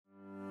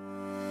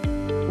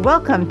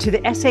Welcome to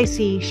the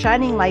SAC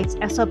Shining Lights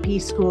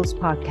SLP Schools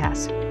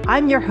podcast.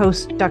 I'm your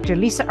host, Dr.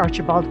 Lisa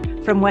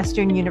Archibald from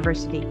Western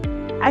University.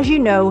 As you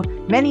know,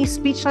 many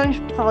speech-language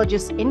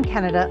pathologists in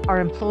Canada are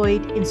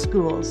employed in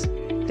schools.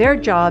 Their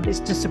job is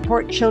to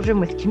support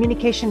children with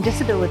communication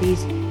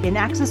disabilities in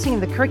accessing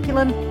the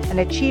curriculum and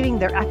achieving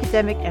their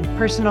academic and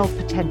personal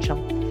potential.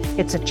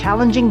 It's a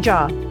challenging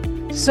job.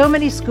 So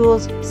many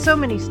schools, so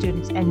many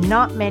students, and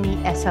not many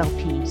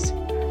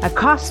SLPs.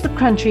 Across the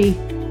country,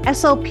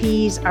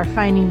 SLPs are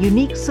finding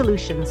unique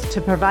solutions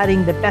to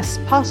providing the best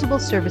possible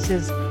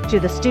services to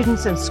the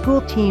students and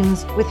school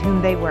teams with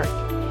whom they work.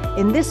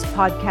 In this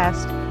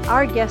podcast,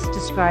 our guests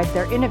describe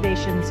their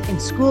innovations in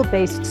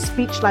school-based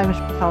speech-language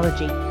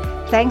pathology.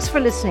 Thanks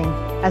for listening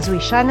as we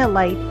shine a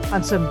light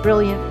on some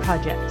brilliant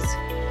projects.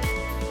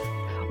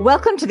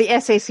 Welcome to the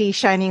SAC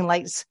Shining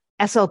Lights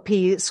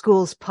SLP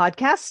Schools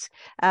podcast.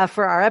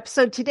 For our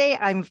episode today,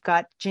 I've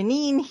got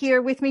Janine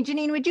here with me.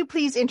 Janine, would you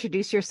please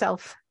introduce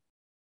yourself?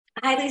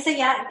 Hi, Lisa.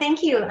 Yeah,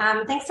 thank you.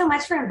 Thanks so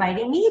much for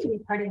inviting me to be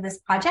part of this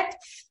project.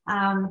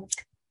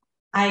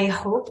 I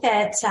hope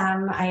that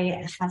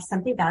I have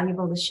something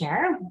valuable to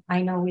share.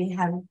 I know we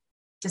have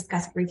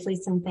discussed briefly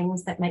some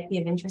things that might be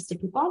of interest to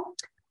people.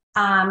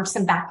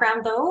 Some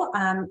background, though.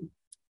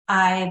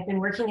 I've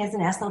been working as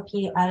an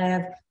SLP out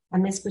of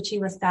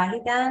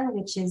Amiskwachee-Waskahigan,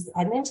 which is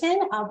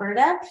Edmonton,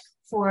 Alberta,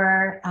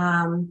 for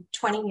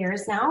 20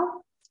 years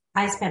now.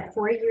 I spent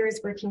 4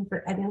 years working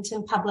for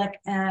Edmonton Public,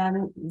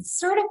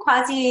 sort of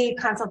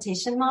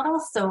quasi-consultation model.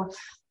 So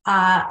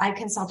I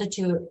consulted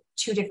to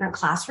 2 different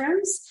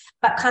classrooms,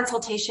 but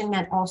consultation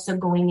meant also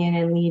going in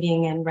and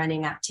leading and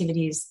running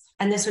activities.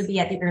 And this would be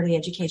at the early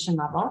education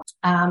level.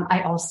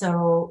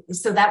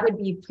 So that would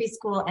be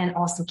preschool and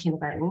also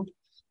kindergarten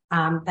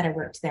that I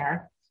worked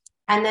there.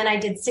 And then I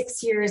did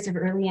 6 years of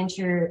early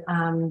education,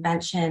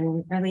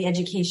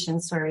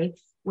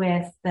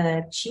 with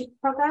the CHEAP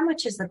program,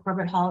 which is the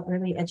Corbett Hall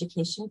Early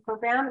Education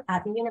Program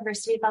at the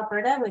University of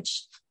Alberta,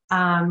 which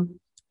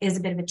is a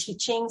bit of a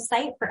teaching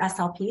site for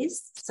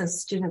SLPs. So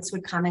students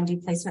would come and do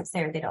placements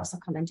there. They'd also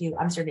come and do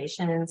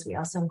observations. We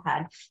also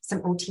had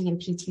some OT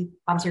and PT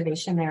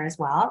observation there as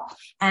well.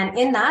 And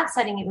in that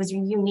setting, it was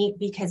unique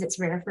because it's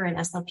rare for an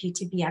SLP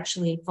to be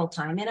actually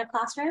full-time in a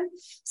classroom.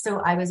 So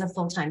I was a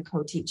full-time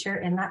co-teacher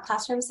in that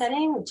classroom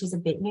setting, which is a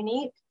bit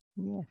unique.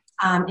 Yeah.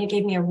 It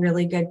gave me a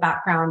really good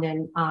background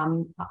and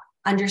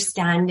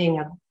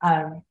understanding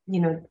of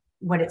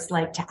what it's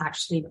like to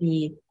actually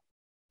be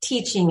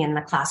teaching in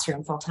the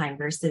classroom full time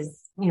versus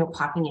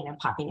popping in and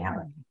popping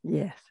out.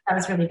 Yes, that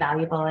was really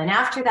valuable. And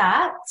after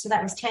that, so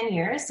that was 10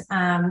 years,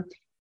 and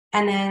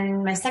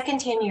then my second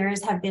 10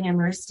 years have been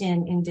immersed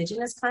in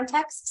Indigenous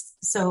contexts.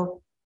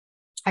 So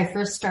I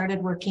first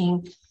started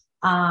working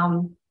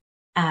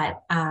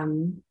at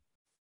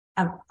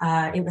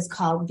it was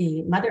called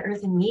the Mother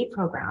Earth and Me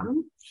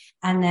program.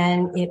 And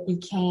then it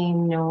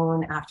became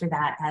known after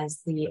that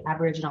as the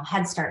Aboriginal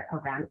Head Start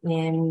program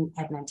in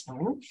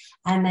Edmonton.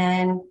 And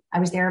then I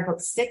was there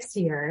about 6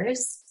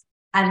 years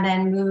and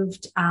then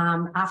moved,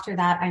 after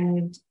that, I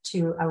moved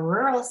to a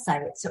rural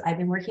site. So I've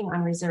been working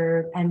on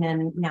reserve and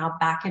then now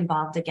back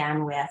involved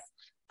again with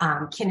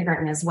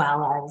kindergarten as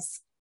well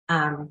as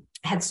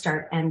Head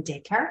Start and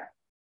daycare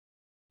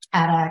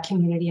at a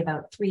community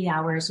about 3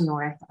 hours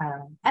north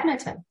of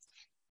Edmonton.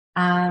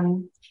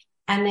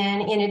 And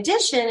then in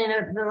addition,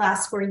 in the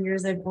last 4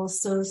 years, I've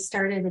also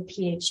started a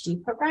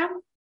PhD program,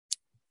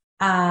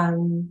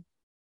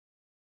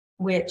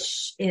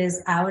 which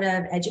is out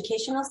of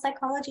educational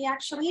psychology,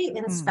 actually,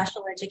 in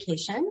special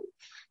education.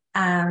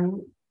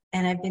 And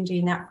I've been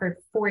doing that for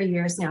 4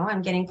 years now.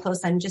 I'm getting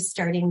close. I'm just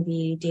starting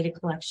the data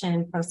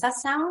collection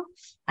process now.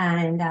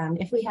 And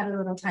if we have a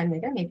little time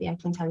later, maybe I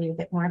can tell you a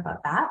bit more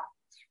about that.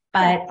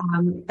 But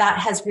that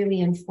has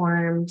really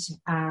informed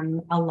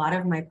a lot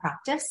of my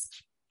practice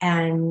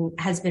and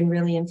has been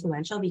really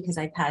influential because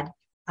I've had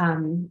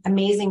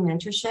amazing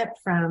mentorship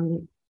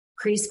from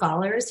Cree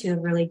scholars who have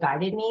really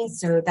guided me.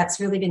 So that's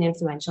really been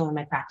influential in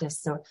my practice.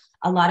 So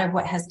a lot of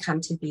what has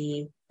come to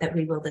be that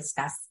we will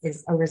discuss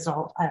is a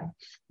result of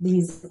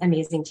these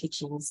amazing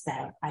teachings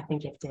that I've been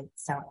gifted.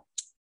 So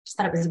just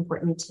thought it was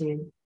important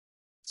to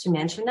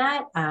mention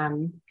that.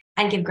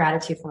 And give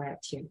gratitude for it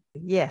too.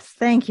 Yes.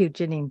 Thank you,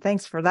 Janine.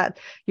 Thanks for that.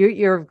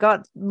 You've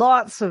got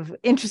lots of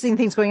interesting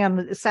things going on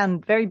that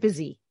sound very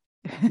busy.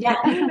 Yeah.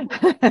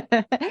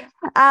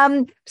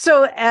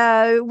 So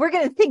we're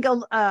going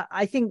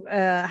to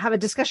have a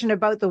discussion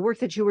about the work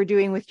that you were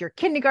doing with your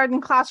kindergarten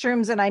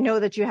classrooms. And I know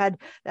that you had,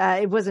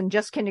 it wasn't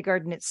just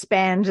kindergarten, it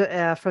spanned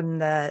from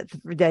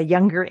the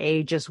younger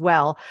age as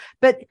well.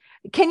 But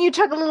can you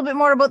talk a little bit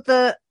more about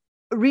the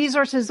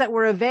resources that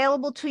were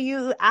available to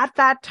you at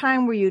that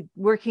time? Were you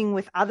working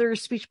with other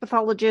speech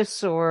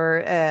pathologists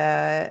or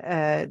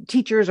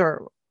teachers,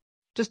 or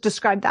just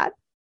describe that?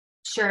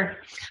 Sure.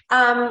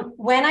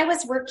 When I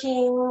was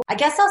working, I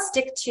guess I'll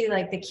stick to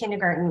like the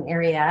kindergarten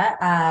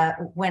area.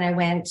 When I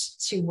went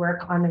to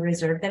work on the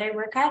reserve that I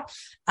work at,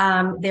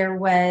 there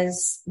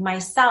was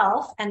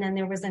myself, and then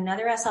there was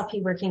another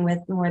SLP working with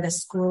more the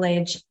school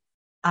age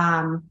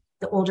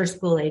the older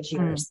school age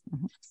years.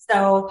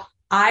 So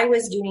I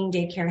was doing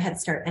daycare, Head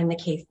Start, and the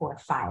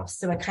K-4-5.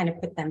 So I kind of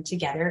put them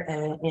together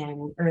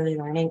in early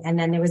learning. And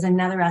then there was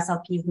another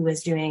SLP who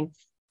was doing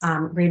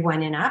grade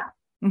 1 and up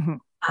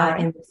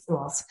in the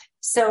schools.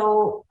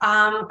 So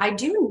I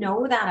do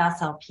know that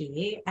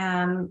SLP,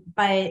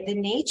 but the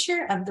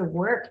nature of the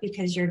work,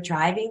 because you're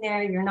driving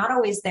there, you're not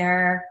always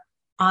there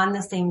on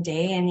the same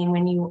day. I mean,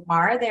 when you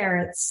are there,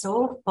 it's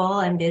so full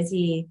and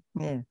busy.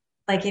 Yeah.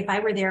 Like if I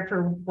were there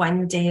for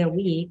 1 day a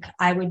week,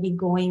 I would be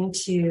going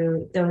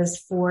to those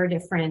 4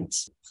 different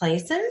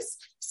places.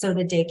 So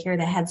the daycare,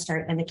 the Head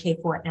Start, and the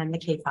K-4 and the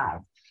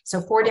K-5.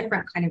 So 4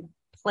 different kind of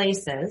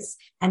places,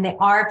 and they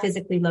are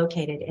physically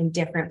located in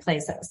different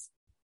places.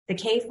 The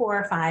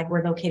K-4-5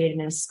 were located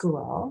in a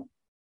school.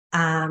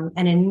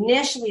 And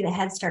initially the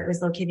Head Start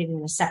was located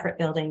in a separate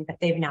building, but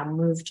they've now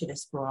moved to the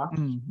school.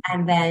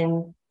 And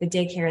then the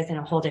daycare is in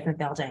a whole different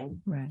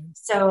building. Right.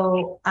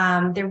 So,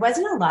 there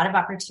wasn't a lot of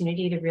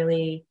opportunity to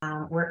really,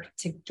 work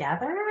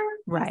together.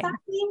 Right.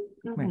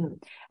 Right.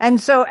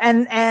 And so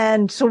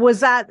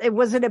was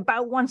it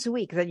about once a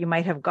week that you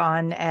might have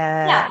gone?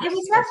 Yeah, it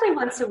was roughly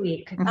once a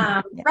week.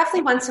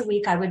 Roughly once a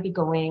week, I would be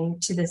going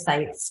to the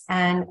sites.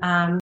 And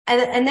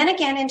then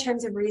again, in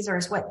terms of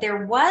resource,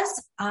 there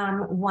was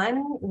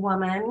one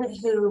woman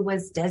who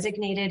was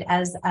designated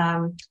as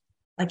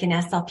like an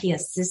SLP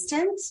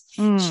assistant.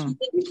 She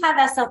didn't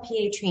have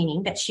SLPA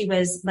training, but she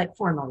was like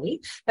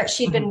formally, but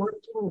she'd been working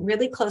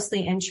really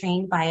closely and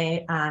trained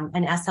by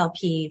an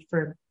SLP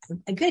for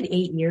a good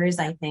 8 years,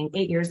 I think.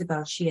 8 years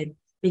ago, she had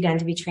begun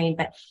to be trained,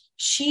 but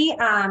she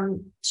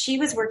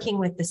was working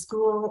with the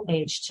school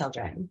age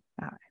children.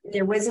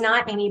 There was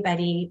not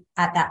anybody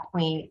at that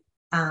point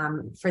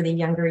for the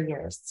younger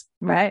years.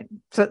 Right.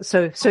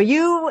 So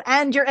you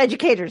and your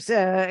educators,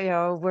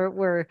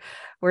 were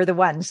the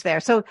ones there.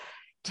 So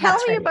tell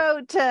me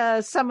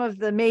about some of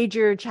the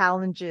major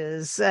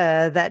challenges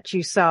that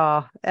you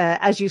saw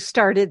as you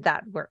started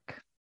that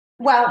work.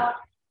 Well,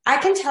 I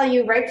can tell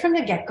you right from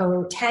the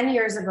get-go, 10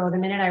 years ago, the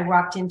minute I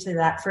walked into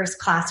that first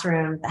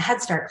classroom, the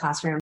Head Start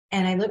classroom,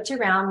 and I looked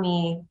around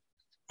me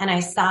and I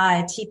saw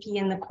a teepee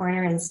in the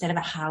corner instead of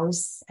a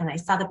house. And I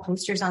saw the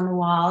posters on the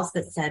walls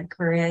that said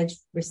courage,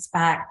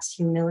 respect,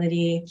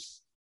 humility.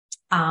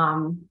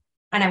 And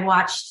I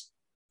watched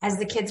as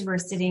the kids were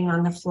sitting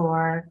on the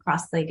floor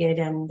cross-legged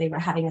and they were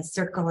having a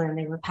circle and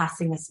they were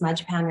passing the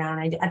smudge pan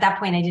around. At that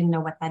point, I didn't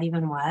know what that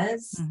even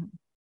was.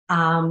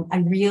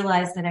 I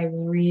realized that I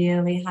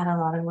really had a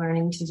lot of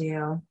learning to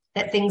do,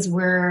 that things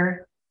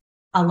were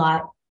a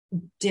lot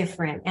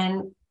different.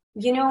 And,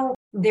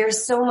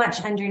 there's so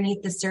much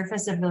underneath the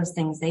surface of those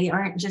things. They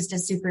aren't just a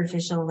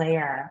superficial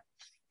layer.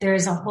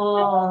 There's a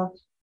whole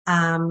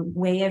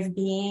way of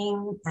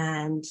being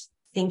and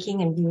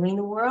thinking and viewing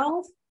the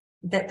world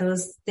that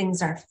those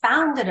things are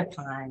founded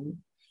upon.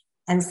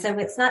 And so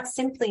it's not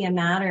simply a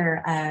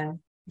matter of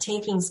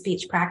taking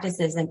speech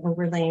practices and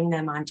overlaying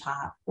them on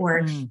top,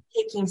 or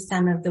taking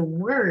some of the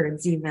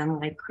words, even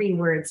like Cree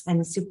words,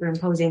 and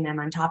superimposing them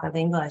on top of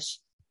English.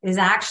 Is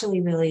actually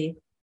really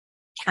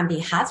can be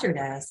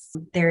hazardous.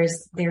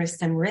 There's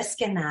some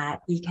risk in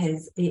that,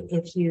 because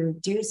if you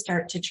do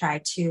start to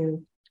try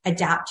to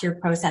adapt your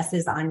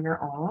processes on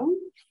your own,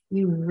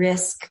 you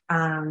risk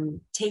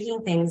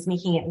taking things,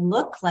 making it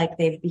look like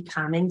they've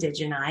become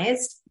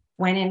indigenized,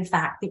 when in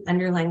fact the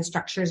underlying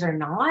structures are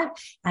not.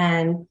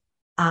 And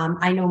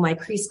I know my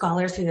Cree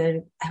scholars who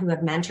have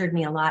mentored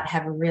me a lot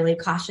have really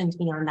cautioned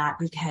me on that,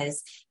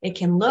 because it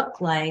can look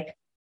like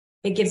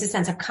it gives a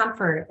sense of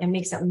comfort and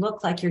makes it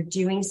look like you're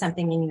doing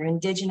something and you're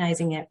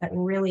indigenizing it, but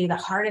really the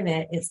heart of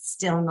it is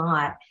still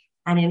not.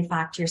 And in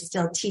fact, you're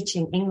still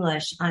teaching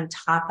English on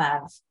top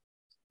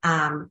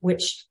of,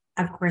 which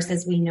of course,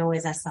 as we know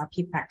as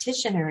SLP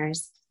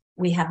practitioners,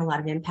 we have a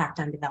lot of impact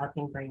on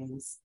developing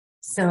brains.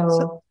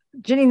 So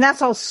Janine,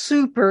 that's all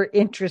super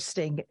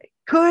interesting.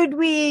 Could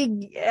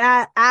we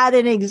add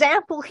an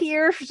example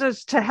here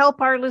just to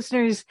help our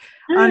listeners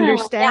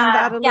understand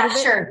that a little bit?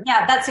 Yeah, sure.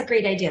 Yeah, that's a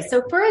great idea.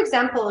 So for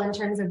example, in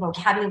terms of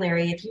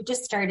vocabulary, if you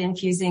just start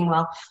infusing,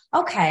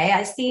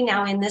 I see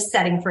now in this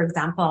setting, for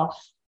example,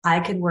 I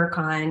could work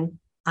on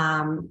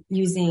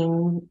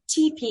using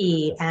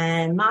teepee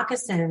and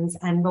moccasins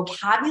and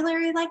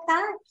vocabulary like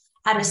that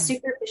at a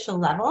superficial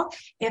level.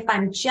 If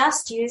I'm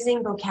just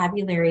using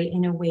vocabulary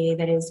in a way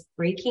that is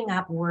breaking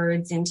up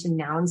words into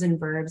nouns and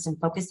verbs and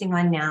focusing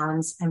on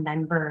nouns and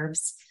then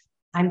verbs,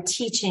 I'm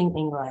teaching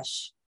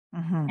English.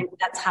 And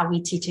that's how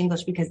we teach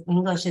English, because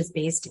English is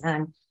based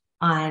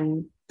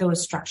on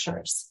those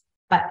structures.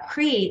 But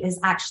Cree is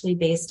actually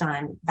based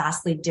on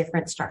vastly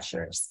different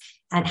structures,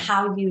 and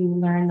how you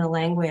learn the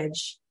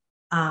language,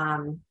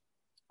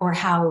 or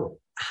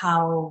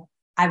how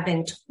I've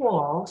been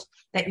told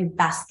that you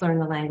best learn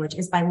the language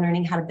is by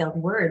learning how to build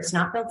words,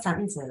 not build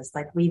sentences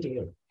like we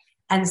do.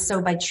 And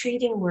so by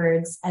treating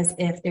words as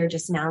if they're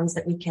just nouns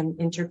that we can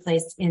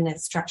interplace in the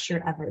structure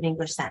of an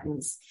English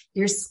sentence,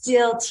 you're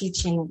still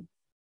teaching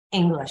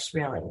English,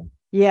 really.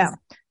 Yeah.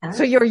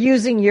 So you're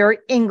using your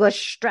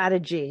English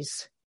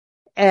strategies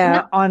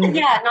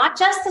Not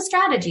just the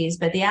strategies,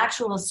 but the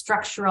actual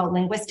structural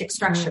linguistic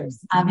structures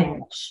of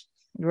English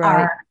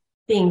are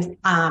being,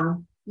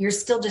 you're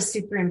still just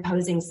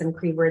superimposing some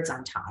Cree words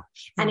on top.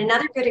 And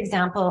another good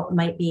example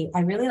might be, I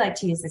really like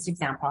to use this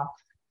example.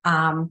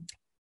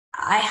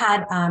 I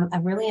had a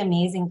really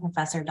amazing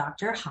professor,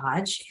 Dr.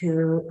 Hodge,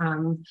 who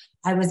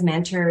I was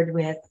mentored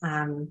with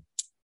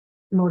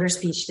motor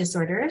speech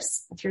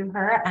disorders through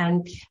her,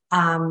 and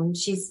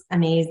she's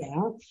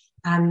amazing.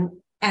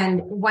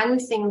 And one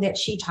thing that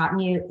she taught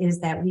me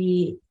is that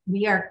we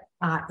are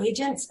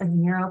agents of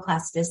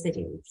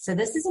neuroplasticity. So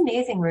this is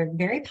amazing. We're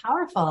very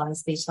powerful as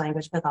speech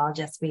language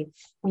pathologists. We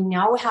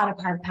know how to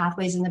carve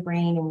pathways in the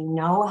brain, and we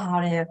know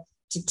how to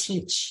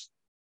teach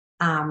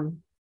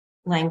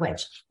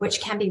language, which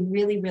can be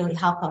really, really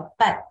helpful.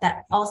 But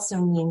that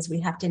also means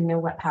we have to know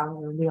what power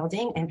we're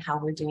wielding and how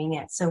we're doing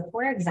it. So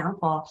for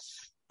example,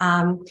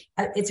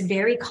 it's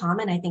very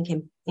common, I think,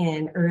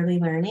 in early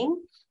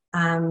learning,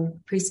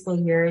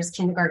 preschool years,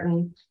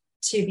 kindergarten,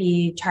 to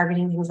be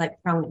targeting things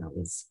like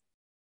pronouns.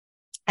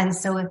 And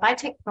so if I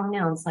take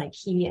pronouns like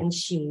he and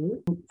she,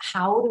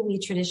 how do we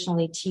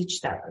traditionally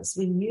teach those?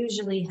 We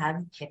usually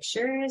have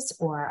pictures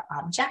or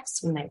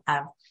objects. We might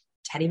have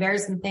teddy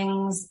bears and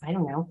things, I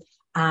don't know,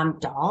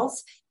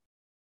 dolls.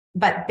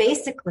 But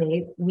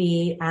basically,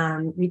 we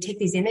take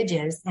these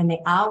images, and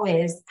they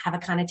always have a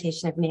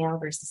connotation of male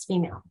versus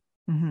female.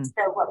 Mm-hmm.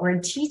 So what we're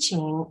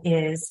teaching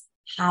is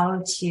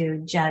how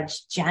to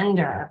judge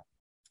gender,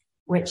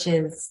 which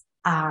is,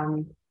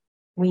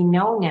 we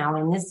know now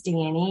in this day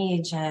and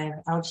age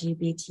of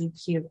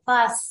LGBTQ+,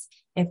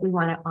 if we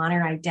want to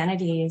honor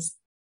identities,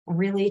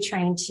 really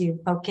trying to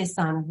focus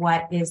on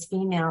what is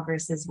female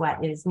versus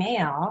what is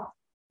male,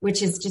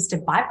 which is just a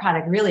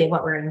byproduct really of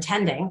what we're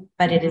intending,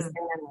 but it is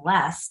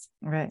nonetheless.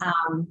 Right.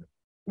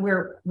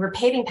 We're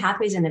paving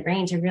pathways in the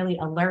brain to really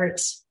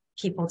alert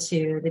people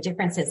to the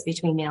differences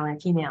between male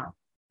and female,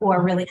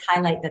 or really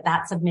highlight that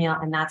that's a male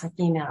and that's a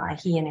female, a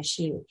he and a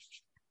she.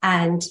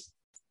 And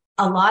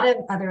a lot of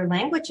other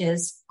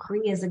languages,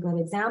 Cree is a good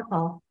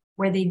example,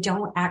 where they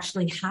don't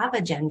actually have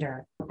a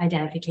gender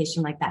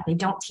identification like that. They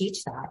don't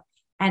teach that.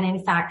 And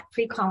in fact,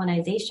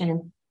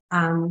 pre-colonization,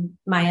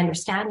 my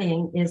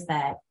understanding is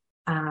that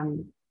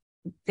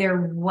there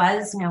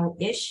was no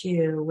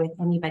issue with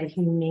anybody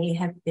who may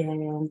have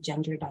been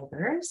gender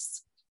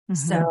diverse. Mm-hmm.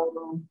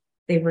 So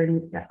they were,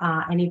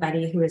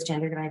 anybody who was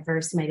gender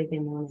diverse might have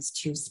been known as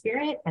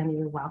two-spirit, and they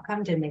were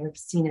welcomed and they were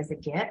seen as a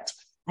gift.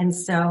 And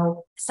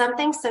so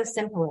something so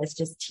simple as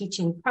just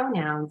teaching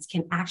pronouns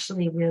can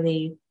actually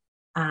really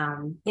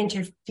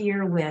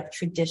interfere with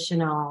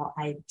traditional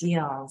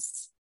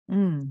ideals,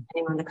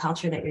 depending on the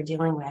culture that you're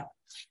dealing with.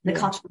 The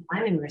culture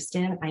I'm immersed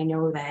in, I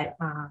know that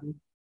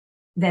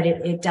that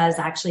it does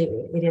actually,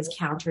 it is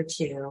counter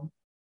to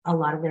a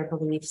lot of their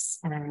beliefs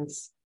and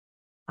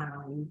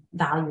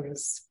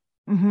values.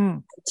 Mm-hmm.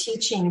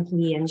 Teaching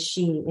he and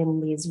she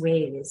in these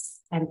ways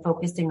and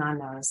focusing on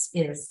those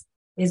is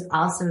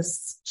also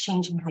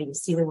changing how you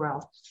see the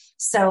world.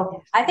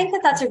 So I think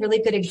that that's a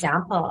really good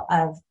example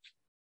of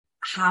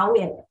how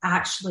it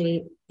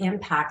actually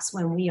impacts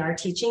when we are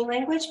teaching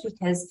language,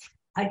 because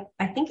I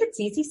think it's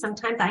easy.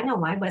 Sometimes I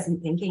know I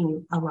wasn't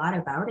thinking a lot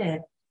about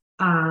it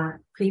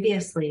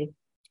previously.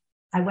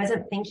 I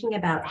wasn't thinking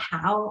about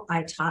how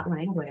I taught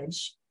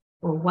language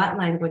or what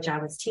language I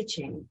was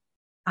teaching,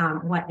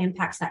 what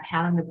impacts that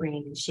had on the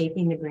brain and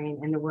shaping the brain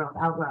and the world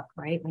outlook,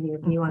 right? When you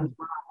view on the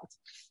world.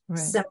 Right.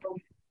 So,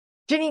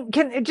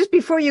 Janine, just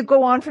before you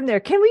go on from there,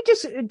 can we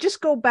just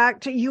go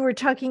back to, you were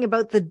talking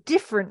about the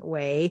different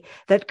way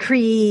that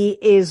Cree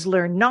is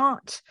learned,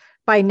 not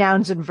by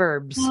nouns and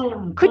verbs.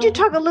 Mm-hmm. Could you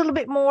talk a little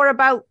bit more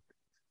about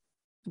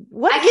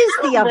what is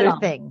the other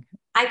thing?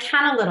 I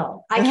can a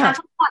little. I can't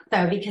a lot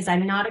though, because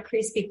I'm not a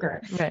Cree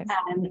speaker. Right.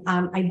 And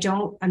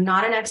I'm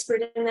not an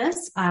expert in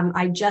this.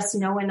 I just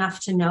know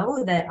enough to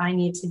know that I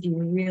need to be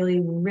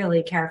really,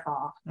 really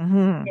careful.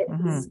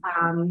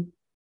 Mm-hmm.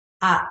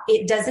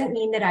 It doesn't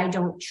mean that I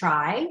don't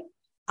try.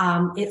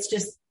 It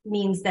just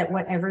means that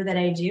whatever that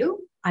I do,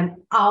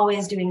 I'm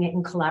always doing it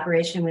in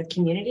collaboration with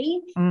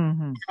community.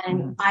 Mm-hmm.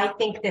 And I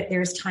think that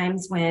there's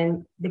times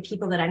when the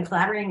people that I'm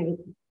collaborating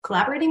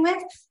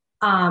with,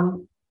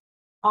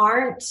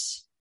 aren't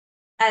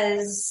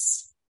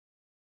as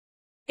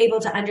able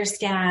to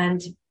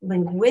understand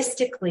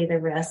linguistically the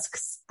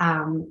risks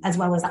as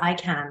well as I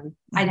can.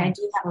 Mm-hmm. I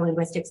do have a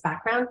linguistics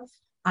background,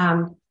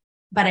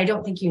 but I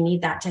don't think you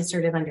need that to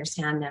sort of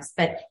understand this.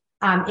 But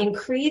in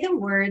Cree, the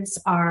words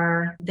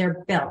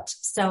they're built.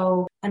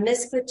 So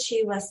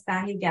Amiskwachi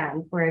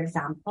Waspahigan, for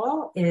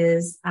example,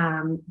 is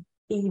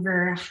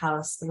beaver,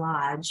 house,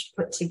 lodge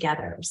put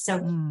together.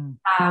 So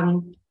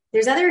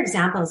there's other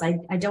examples.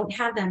 I don't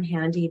have them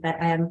handy, but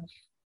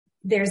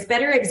there's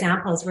better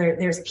examples where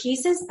there's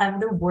pieces of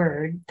the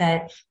word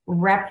that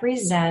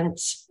represent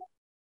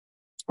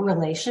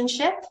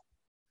relationship.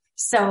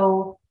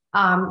 So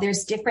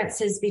there's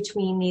differences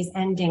between these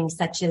endings,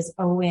 such as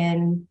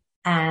Owen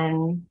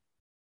and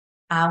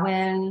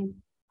Awen.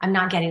 I'm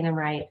not getting them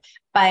right,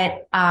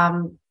 but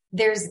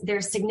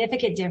there's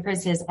significant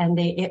differences, and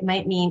it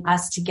might mean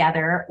us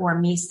together or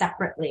me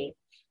separately.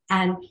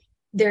 And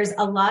there's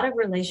a lot of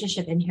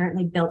relationship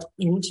inherently built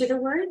into the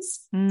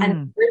words,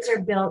 and words are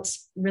built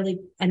really,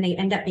 and they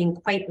end up being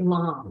quite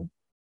long,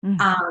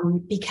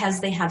 because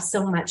they have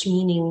so much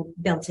meaning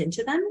built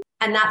into them.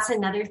 And that's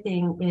another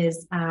thing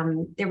is,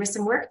 there was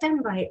some work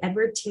done by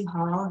Edward T.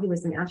 Hall, who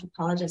was an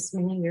anthropologist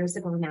many years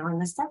ago now in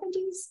the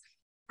 70s.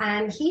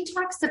 And he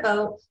talks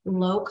about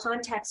low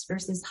context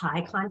versus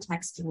high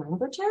context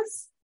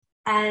languages,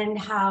 and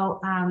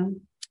how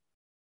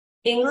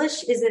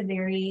English is a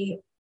very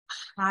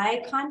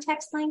high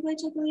context language,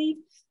 I believe.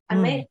 I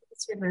might have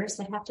this reversed.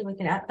 I'd have to look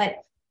it up.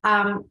 But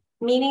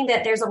meaning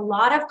that there's a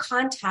lot of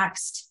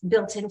context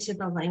built into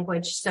the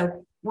language.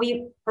 So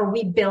we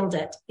build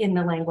it in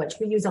the language.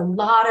 We use a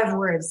lot of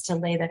words to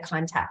lay the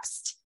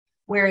context.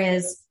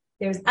 Whereas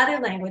there's other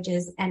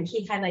languages, and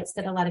he highlights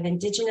that a lot of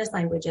Indigenous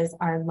languages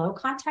are low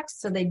context,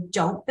 so they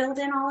don't build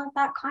in all of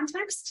that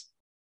context.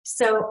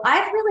 So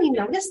I've really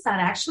noticed that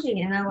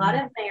actually in a lot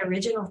of my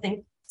original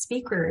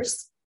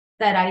speakers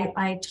that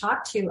I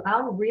talk to.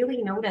 I'll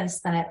really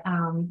notice that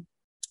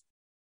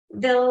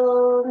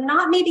they'll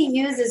not maybe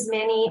use as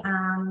many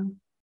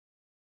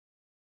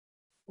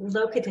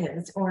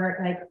locatives,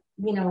 or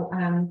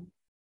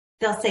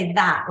they'll say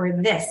that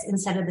or this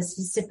instead of the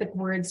specific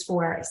words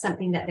for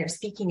something that they're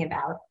speaking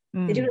about.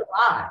 They do it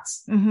a lot.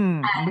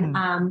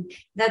 And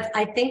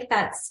I think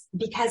that's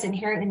because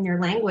inherent in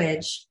their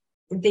language,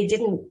 they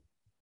didn't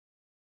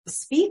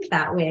speak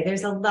that way.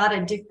 There's a lot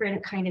of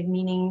different kind of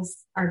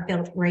meanings are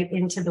built right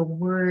into the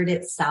word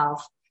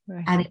itself.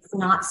 Right. And it's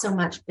not so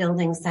much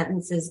building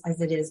sentences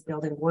as it is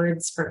building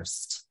words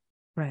first.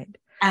 Right.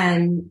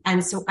 And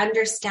so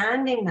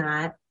understanding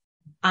that,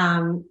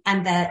 and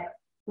that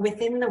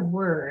within the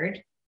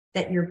word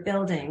that you're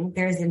building,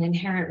 there's an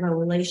inherent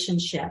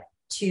relationship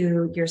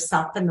to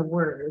yourself and the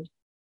word,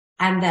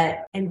 and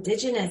that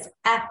Indigenous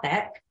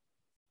ethic,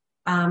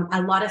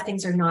 a lot of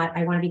things are not,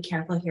 I want to be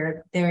careful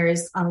here.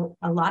 There's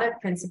a lot of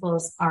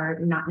principles are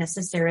not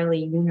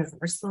necessarily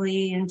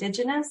universally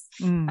Indigenous,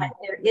 but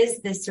there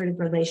is this sort of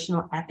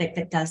relational ethic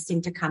that does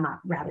seem to come up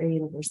rather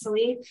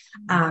universally,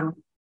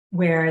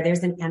 where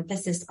there's an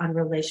emphasis on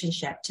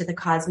relationship to the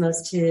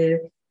cosmos, to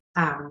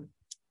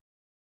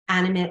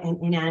animate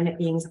and inanimate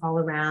beings all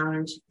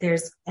around.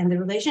 And the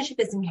relationship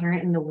is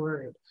inherent in the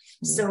word.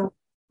 So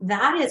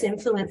that is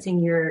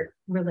influencing your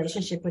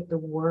relationship with the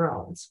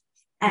world.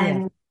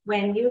 And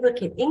when you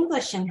look at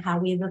English and how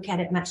we look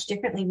at it much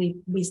differently,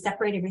 we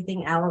separate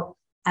everything out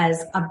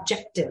as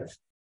objective.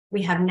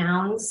 We have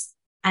nouns,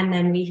 and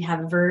then we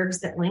have verbs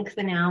that link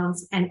the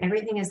nouns, and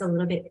everything is a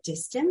little bit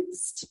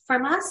distanced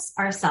from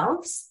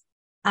ourselves,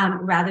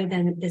 rather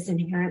than this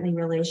inherently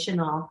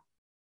relational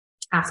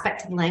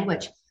aspect of the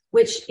language,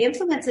 which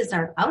influences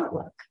our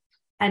outlook.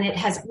 And it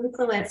has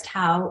influenced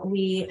how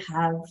we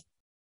have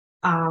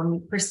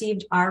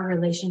perceived our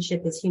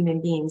relationship as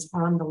human beings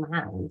on the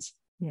land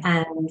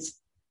and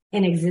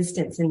in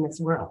existence in this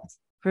world.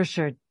 For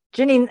sure.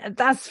 Janine,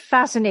 that's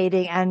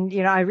fascinating. And,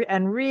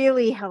 and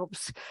really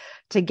helps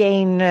to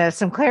gain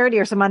some clarity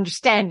or some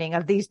understanding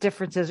of these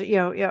differences.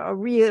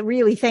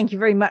 Really thank you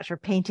very much for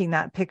painting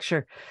that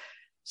picture.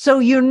 So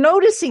you're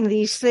noticing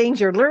these things,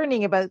 you're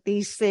learning about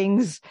these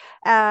things.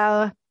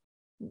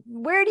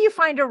 Where do you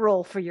find a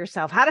role for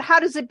yourself? How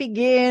does it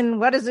begin?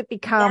 What does it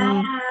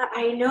become? Yeah,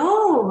 I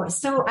know.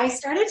 So I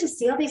started to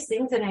see all these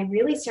things, and I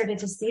really started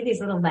to see these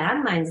little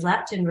landmines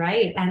left and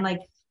right. And like,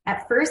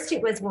 at first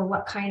it was, well,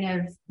 what kind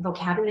of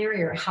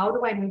vocabulary, or how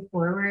do I move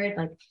forward?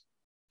 Like,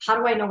 how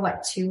do I know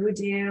what to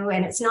do?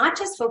 And it's not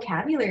just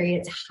vocabulary,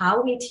 it's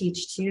how we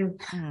teach too.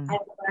 I've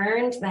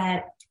learned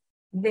that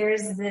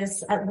there's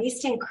this, at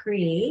least in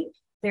Cree,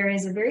 there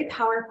is a very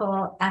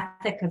powerful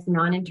ethic of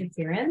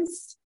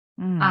non-interference.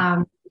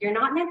 You're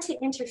not meant to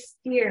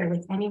interfere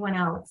with anyone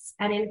else.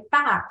 And in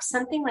fact,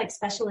 something like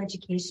special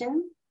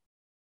education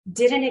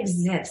didn't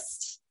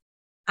exist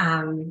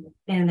in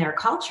their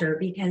culture,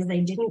 because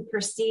they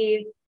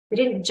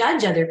didn't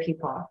judge other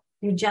people.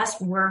 You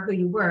just were who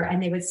you were,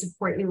 and they would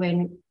support you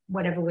in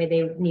whatever way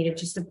they needed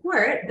to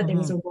support, but there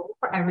was a role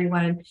for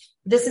everyone.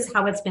 This is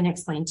how it's been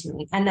explained to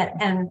me.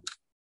 And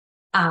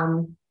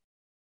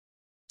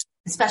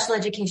special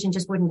education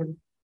just wouldn't have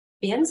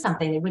been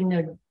something. They wouldn't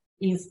have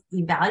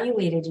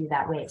evaluated you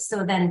that way.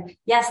 So then,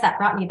 yes, that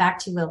brought me back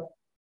to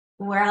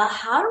well,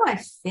 how do I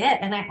fit?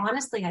 And I'm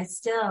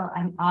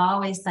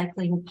always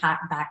cycling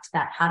back to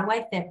that. How do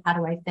I fit? How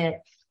do I fit?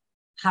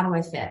 How do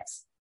I fit?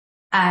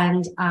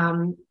 And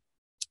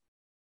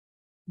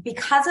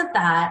because of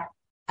that,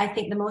 I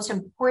think the most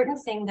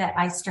important thing that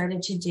I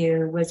started to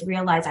do was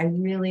realize I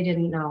really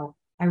didn't know.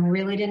 I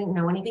really didn't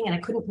know anything, and I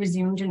couldn't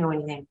presume to know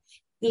anything.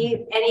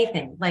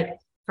 Anything, like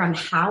from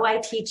how I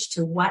teach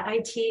to what I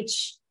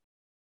teach,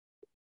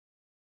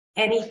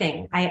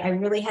 anything. I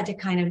really had to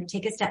kind of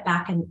take a step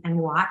back and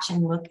watch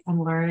and look and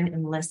learn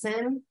and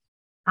listen.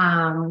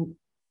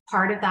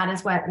 Part of that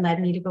is what led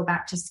me to go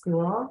back to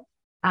school.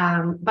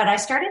 But I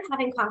started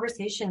having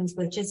conversations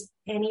with just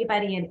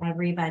anybody and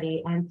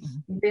everybody and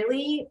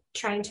really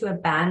trying to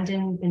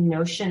abandon the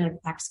notion of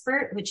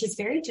expert, which is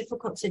very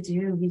difficult to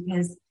do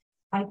because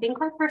I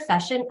think our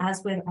profession,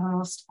 as with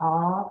almost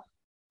all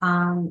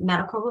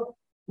medical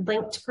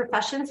linked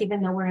professions,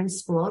 even though we're in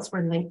schools,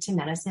 we're linked to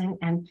medicine.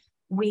 And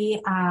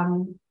we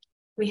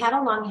have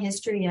a long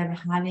history of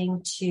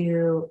having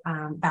to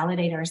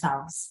validate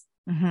ourselves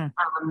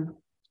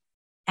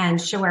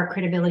and show our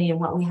credibility and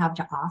what we have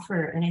to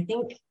offer. And I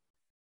think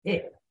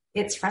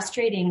it's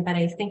frustrating, but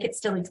I think it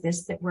still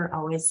exists that we're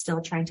always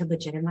still trying to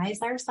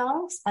legitimize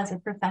ourselves as a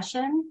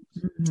profession.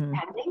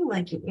 Depending,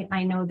 like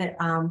I know that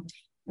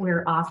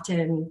we're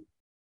often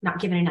not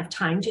given enough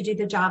time to do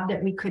the job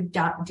that we could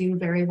do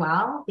very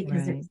well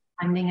because it's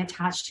funding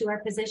attached to our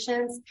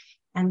positions.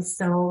 And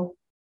so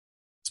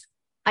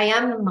I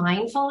am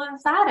mindful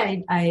of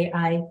that.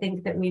 I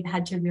think that we've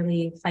had to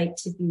really fight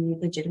to be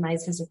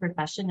legitimized as a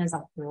profession as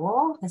a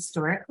whole,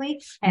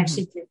 historically. I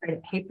actually did write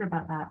a paper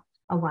about that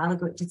a while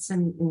ago. Did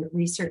some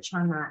research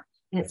on that,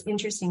 and it's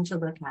interesting to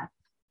look at.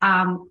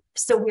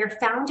 So we're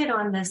founded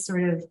on this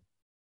sort of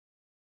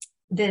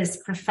this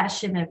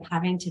profession of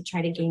having to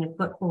try to gain a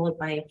foothold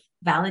by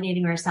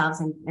validating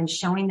ourselves and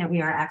showing that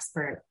we are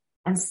expert.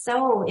 And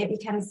so it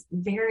becomes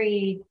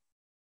very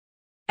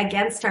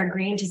against our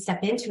grain to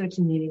step into a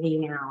community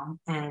now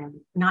and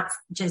not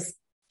just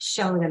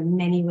show the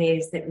many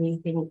ways that we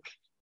think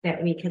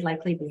that we could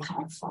likely be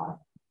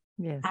helpful.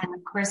 Yes. And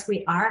of course,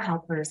 we are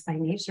helpers by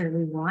nature.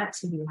 We want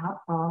to be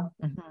helpful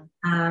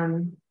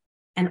and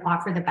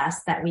offer the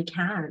best that we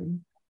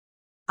can.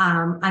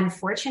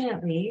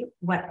 Unfortunately,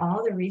 what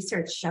all the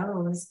research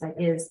shows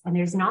and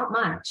there's not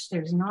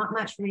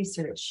much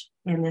research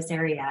in this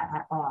area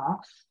at all,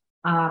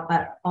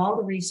 but all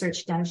the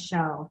research does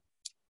show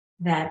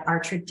that our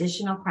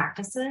traditional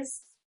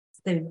practices,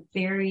 the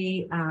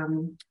very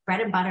bread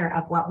and butter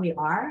of what we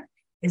are,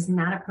 is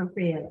not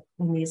appropriate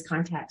in these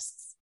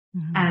contexts.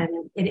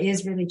 And it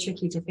is really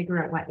tricky to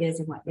figure out what is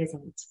and what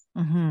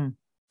isn't.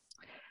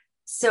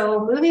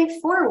 So moving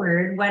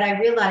forward, what I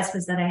realized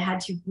was that I had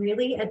to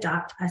really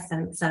adopt a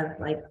sense of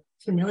like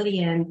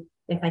humility and,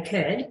 if I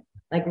could,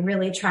 like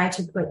really try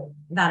to put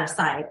that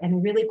aside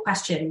and really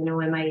question,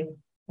 am I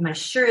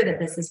sure that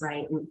this is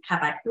right? And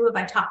who have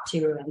I talked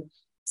to? And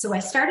so I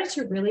started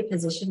to really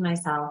position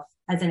myself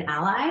as an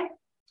ally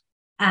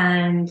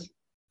and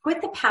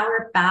put the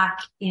power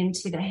back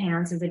into the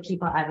hands of the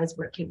people I was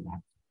working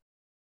with.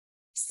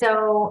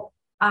 So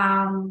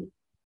I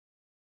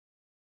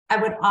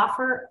would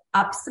offer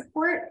up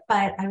support,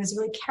 but I was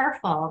really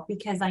careful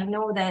because I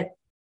know that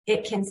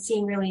it can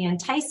seem really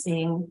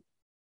enticing.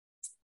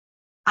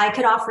 I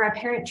could offer a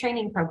parent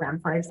training program,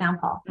 for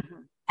example,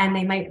 and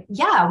they might,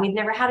 we've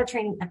never had a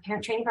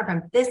parent training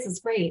program. This is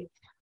great.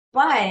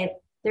 But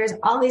there's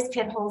all these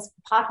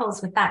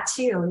potholes with that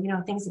too,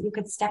 things that you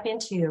could step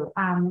into.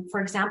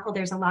 For example,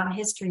 there's a long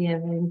history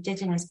of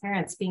Indigenous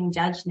parents being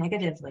judged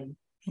negatively.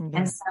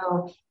 And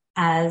so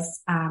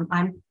as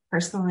I'm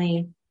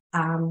personally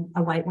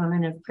a white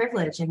woman of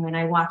privilege, and when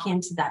I walk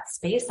into that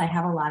space, I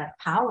have a lot of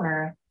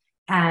power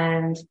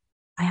and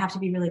I have to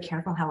be really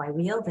careful how I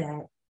wield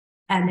it.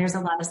 And there's a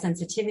lot of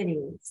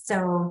sensitivity.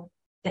 So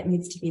that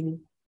needs to be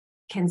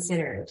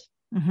considered.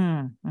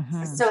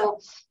 So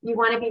you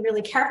want to be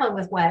really careful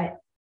with what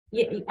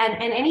and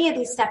any of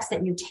these steps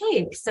that you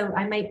take. So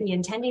I might be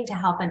intending to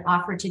help and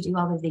offer to do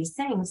all of these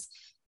things.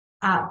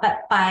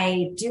 But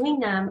by doing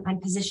them, I'm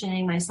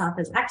positioning myself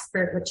as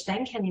expert, which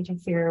then can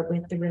interfere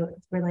with the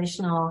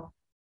relational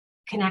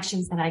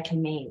connections that I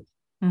can make.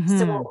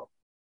 So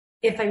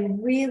if I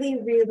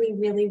really, really,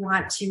 really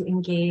want to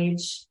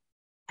engage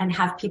and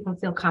have people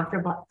feel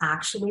comfortable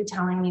actually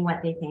telling me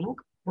what they think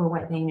or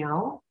what they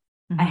know,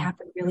 I have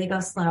to really go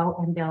slow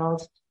and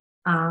build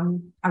a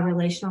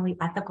relationally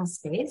ethical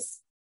space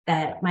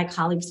that my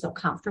colleagues feel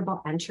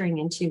comfortable entering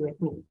into with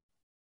me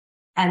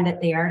and that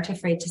they aren't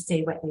afraid to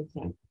say what they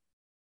think.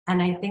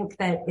 And I think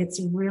that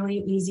it's really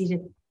easy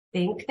to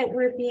think that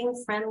we're being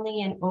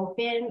friendly and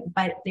open,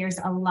 but there's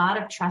a lot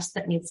of trust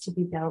that needs to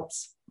be built.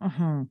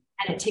 And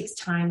it takes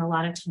time, a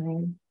lot of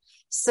time.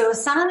 So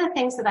some of the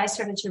things that I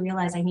started to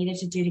realize I needed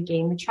to do to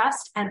gain the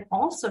trust and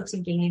also to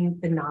gain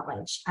the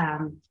knowledge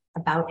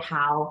about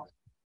how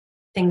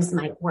things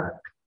might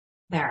work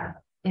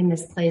there in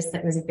this place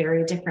that was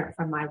very different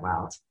from my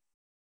world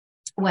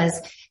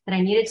was that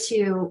I needed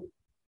to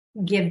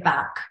give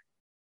back.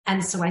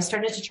 And so I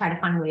started to try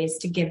to find ways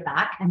to give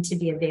back and to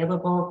be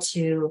available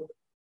to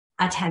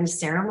attend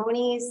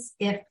ceremonies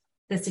if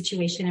the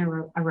situation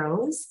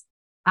arose.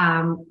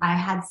 I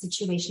had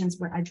situations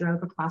where I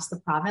drove across the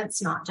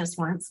province, not just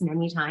once,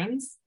 many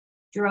times,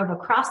 drove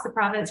across the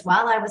province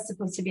while I was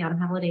supposed to be on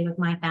holiday with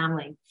my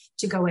family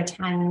to go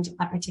attend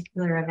a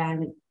particular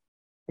event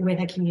with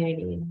a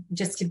community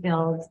just to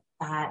build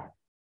that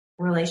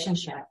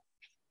relationship.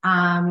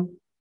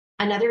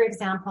 Another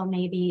example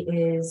maybe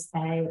is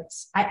that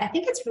I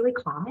think it's really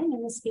common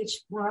in the speech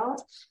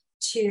world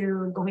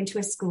to go into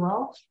a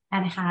school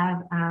and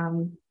have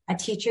a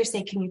teacher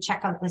say, can you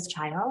check out this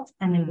child?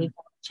 And then we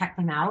check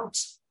them out.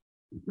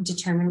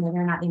 determine whether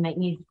or not they might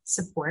need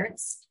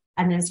supports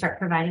and then start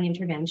providing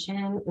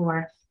intervention,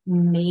 or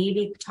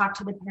maybe talk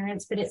to the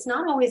parents. But it's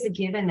not always a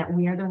given that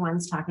we are the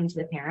ones talking to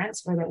the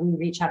parents, or that we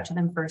reach out to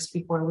them first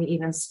before we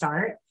even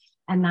start.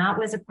 And that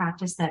was a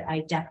practice that I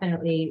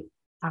definitely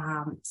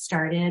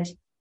started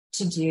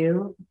to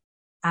do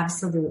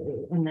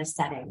absolutely in this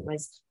setting,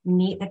 was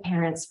meet the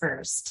parents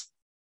first,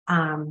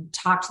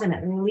 talk to them,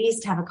 at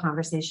least have a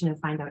conversation and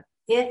find out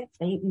if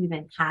they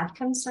even had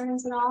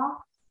concerns at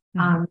all,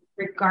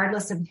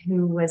 regardless of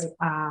who was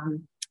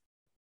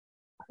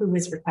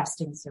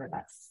requesting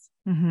service.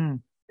 Mm-hmm.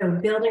 So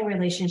building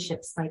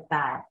relationships like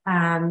that.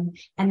 And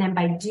then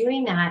by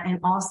doing that, and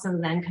also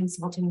then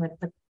consulting with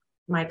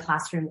my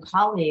classroom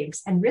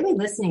colleagues and really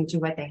listening to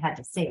what they had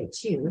to say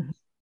too,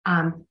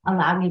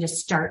 allowed me to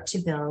start to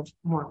build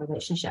more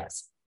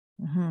relationships.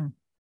 Mm-hmm.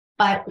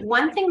 But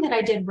one thing that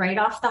I did right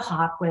off the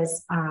hop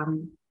was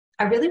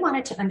I really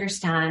wanted to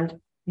understand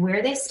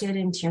where they stood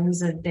in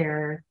terms of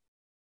their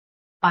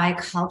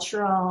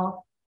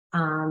bicultural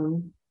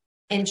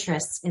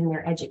interests in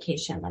their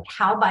education. Like,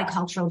 how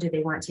bicultural do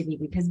they want to be?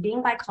 Because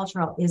being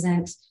bicultural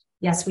isn't,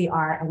 yes, we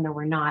are, and no,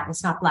 we're not.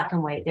 It's not black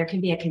and white. There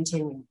can be a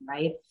continuum,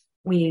 right?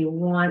 We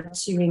want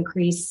to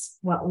increase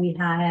what we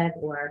had,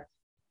 or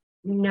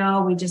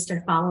no, we just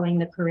are following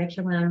the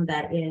curriculum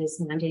that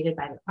is mandated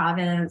by the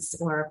province,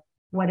 or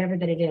whatever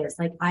that it is.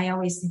 Like, I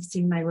always have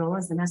seen my role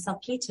as an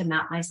SLP to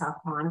map myself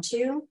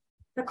onto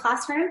the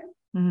classroom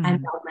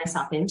and build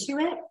myself into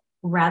it,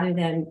 rather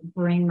than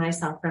bring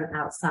myself from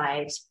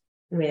outside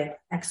with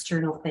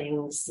external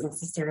things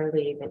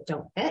necessarily that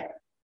don't fit.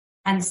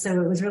 And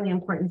so it was really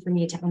important for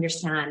me to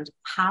understand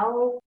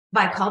how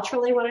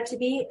bicultural I wanted to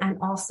be, and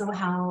also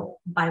how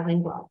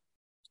bilingual.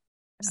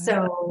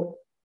 So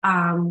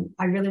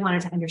I really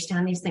wanted to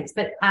understand these things,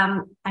 but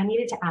I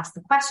needed to ask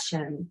the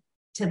question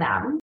to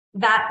them.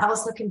 That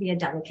also can be a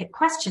delicate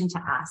question to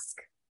ask.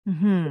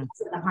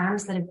 Because of the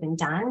harms that have been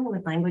done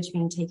with language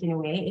being taken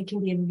away, it can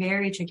be a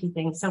very tricky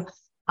thing. So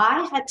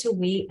I had to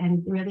wait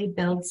and really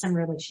build some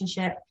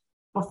relationship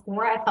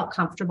before I felt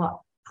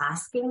comfortable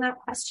asking that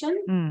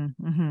question.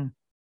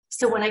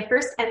 So when I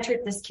first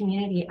entered this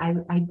community,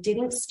 I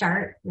didn't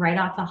start right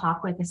off the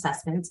hop with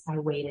assessments. I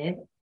waited.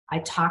 I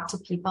talked to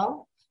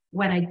people.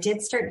 When I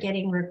did start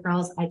getting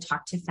referrals, I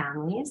talked to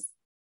families.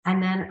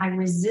 And then I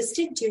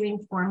resisted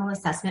doing formal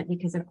assessment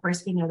because, of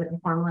course, we know that the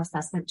formal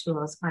assessment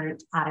tools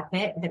aren't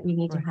adequate, that we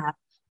need to have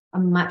a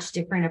much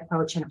different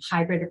approach, and a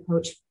hybrid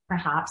approach,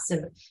 perhaps,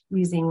 of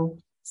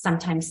using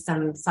sometimes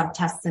some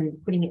subtests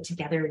and putting it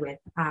together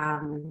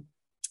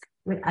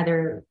with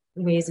other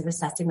ways of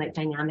assessing, like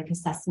dynamic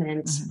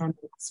assessment and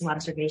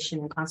observation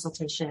and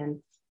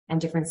consultation and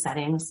different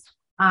settings.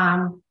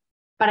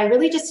 But I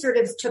really just sort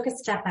of took a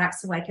step back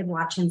so I could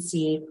watch and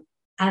see.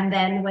 And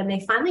then when they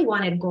finally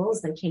wanted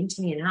goals, they came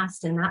to me and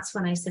asked, and that's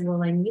when I said,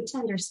 well, I need to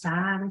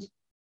understand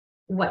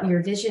what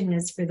your vision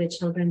is for the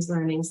children's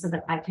learning so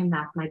that I can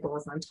map my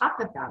goals on top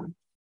of them.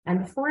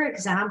 And for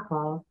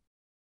example,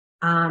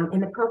 in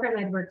the program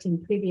I'd worked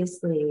in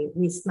previously,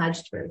 we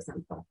smudged, for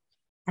example,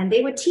 and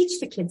they would teach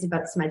the kids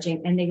about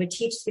smudging, and they would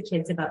teach the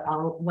kids about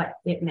all what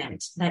it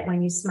meant, that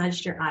when you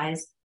smudged your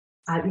eyes,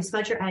 you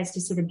smudge your eyes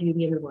to see the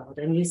beauty of the world,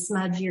 and you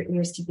smudge your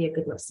ears to be a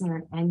good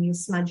listener, and you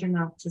smudge your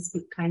mouth to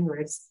speak kind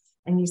words,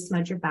 and you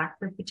smudge your back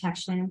for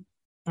protection,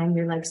 and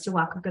your legs to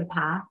walk a good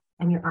path,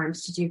 and your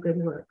arms to do good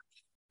work.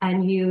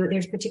 And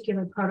there's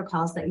particular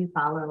protocols that you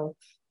follow,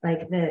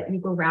 like you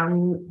go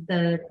around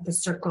the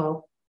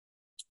circle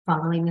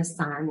following the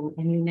sun,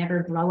 and you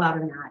never blow out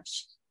a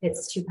match.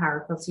 It's too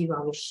powerful, so you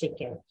always shake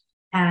it.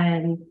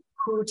 And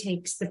who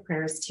takes the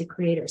prayers to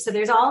Creator? So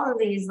there's all of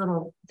these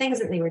little things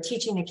that they were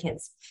teaching the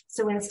kids.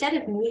 So instead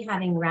of me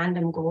having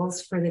random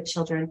goals for the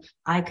children,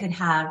 I could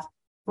have,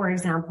 for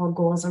example,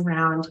 goals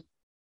around,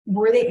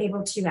 were they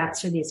able to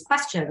answer these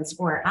questions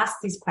or ask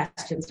these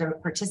questions or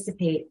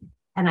participate?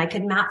 And I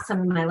could map some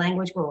of my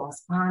language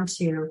goals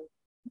onto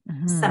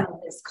some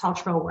of this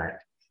cultural work,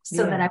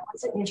 so that I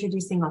wasn't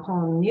introducing a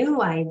whole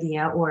new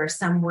idea or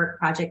some work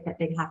project that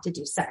they'd have to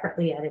do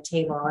separately at a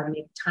table and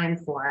make time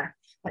for,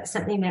 but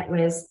something that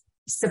was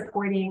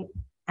supporting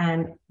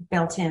and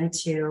built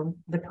into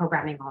the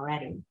programming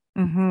already.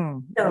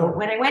 So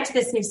when I went to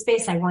this new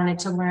space, I wanted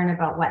to learn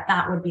about what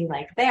that would be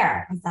like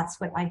there, because that's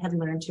what I had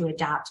learned to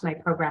adapt my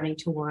programming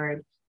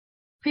toward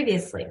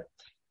previously.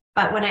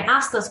 But when I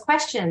asked those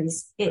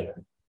questions, it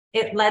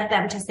led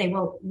them to say,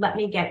 well, let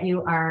me get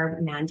you our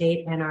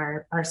mandate and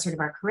our sort of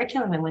our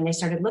curriculum. And when they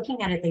started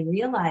looking at it, they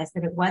realized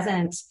that it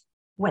wasn't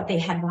what they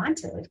had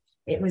wanted.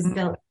 It was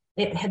built,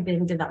 it had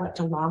been developed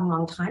a long,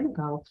 long time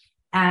ago.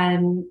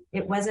 And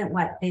it wasn't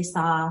what they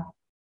saw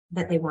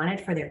that they wanted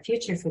for their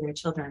future, for their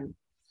children.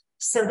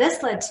 So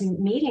this led to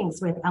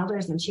meetings with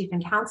elders and chief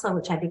and council,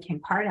 which I became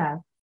part of.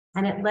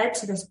 And it led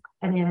to this,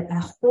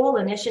 a whole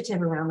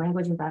initiative around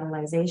language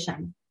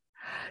revitalization.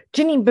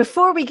 Janine,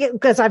 before we get,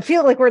 because I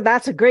feel like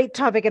that's a great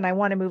topic and I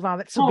want to move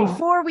on. So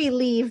before we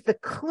leave the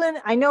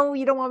I know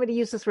you don't want me to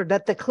use this word,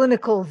 but the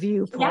clinical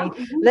viewpoint,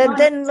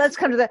 then let's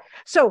come to that.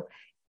 So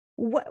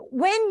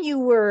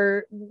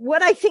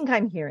what I think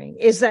I'm hearing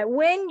is that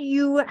when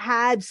you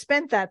had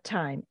spent that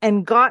time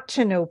and got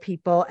to know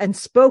people and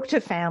spoke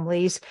to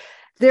families,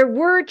 there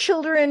were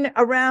children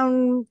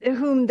around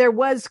whom there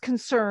was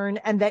concern,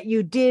 and that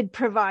you did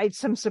provide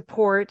some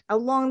support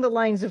along the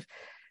lines of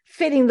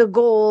fitting the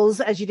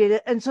goals as you did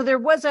it. And so there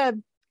was a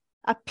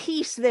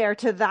piece there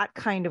to that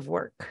kind of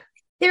work.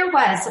 There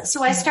was.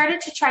 So I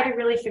started to try to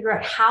really figure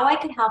out how I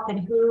could help and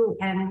who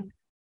and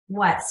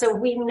what. So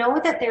we know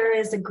that there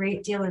is a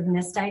great deal of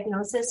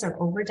misdiagnosis or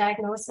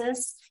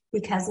overdiagnosis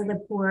because of the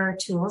poor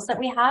tools that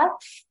we have.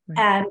 Right.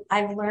 And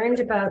I've learned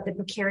about the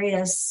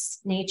precarious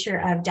nature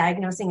of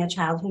diagnosing a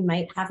child who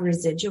might have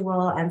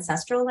residual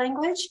ancestral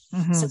language.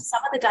 Mm-hmm. So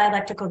some of the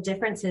dialectical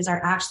differences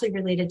are actually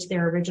related to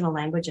their original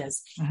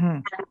languages. Mm-hmm.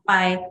 And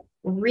by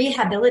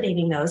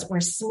rehabilitating those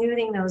or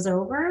smoothing those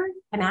over,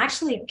 I'm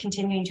actually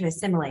continuing to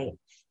assimilate.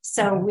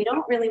 So we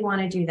don't really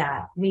want to do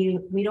that. We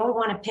don't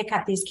want to pick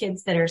up these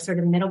kids that are sort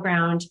of middle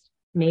ground,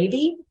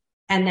 maybe,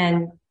 and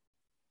then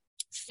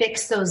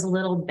fix those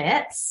little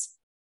bits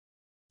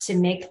to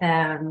make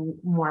them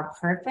more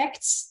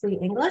perfectly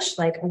English.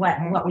 Like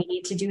what we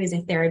need to do is,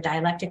 if they're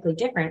dialectically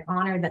different,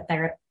 honor that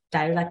they're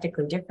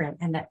dialectically different,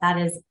 and that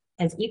is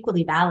as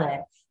equally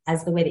valid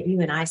as the way that you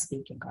and I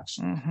speak English.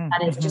 Mm-hmm.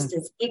 That is just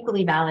as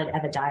equally valid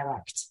of a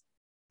dialect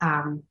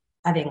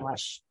of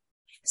English.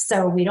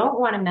 So we don't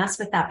want to mess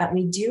with that, but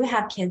we do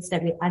have kids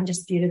that we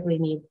undisputably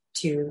need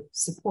to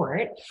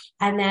support.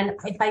 And then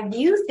if I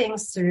view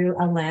things through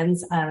a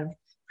lens of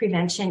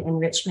prevention,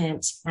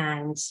 enrichment,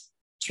 and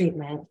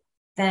treatment,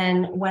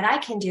 then what I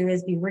can do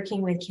is be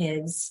working with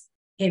kids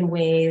in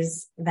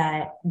ways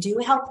that do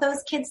help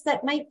those kids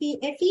that might be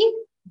iffy,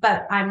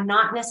 but I'm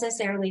not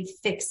necessarily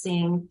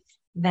fixing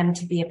them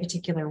to be a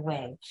particular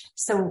way.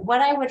 So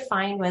what I would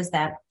find was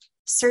that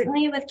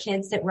certainly with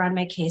kids that were on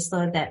my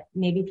caseload that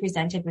maybe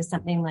presented with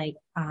something like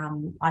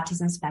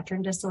autism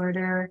spectrum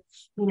disorder,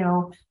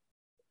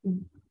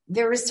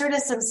 there was sort of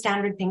some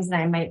standard things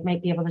that I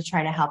might be able to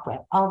try to help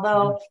with.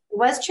 Although it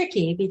was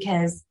tricky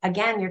because,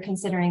 again, you're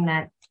considering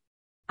that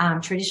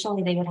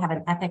traditionally they would have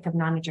an ethic of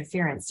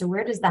non-interference. So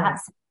where does that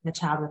sit the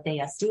child with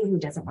ASD who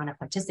doesn't want to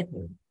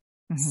participate?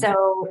 Mm-hmm.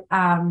 So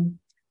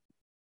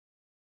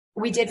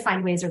we did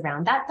find ways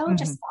around that, though,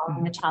 just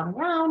following the child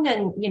around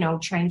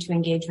and, trying to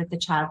engage with the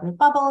child with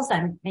bubbles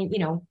and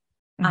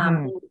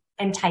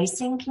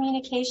enticing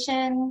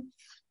communication,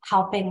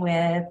 helping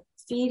with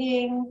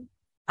feeding,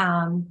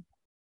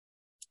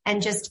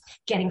 and just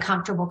getting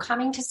comfortable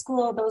coming to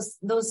school.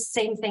 Those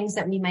same things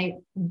that we might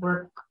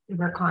work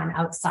on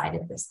outside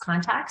of this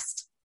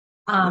context.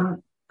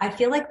 I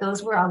feel like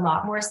those were a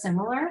lot more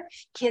similar.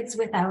 Kids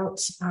without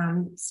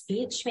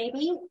speech,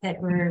 maybe,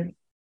 that were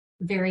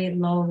very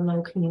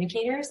low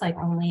communicators, like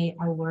only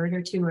a word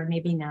or two or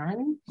maybe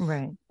none.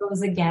 Right.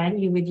 Those, again,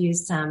 you would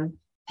use some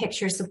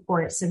picture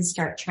supports and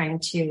start trying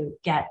to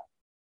get,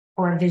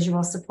 or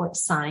visual support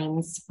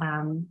signs,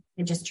 and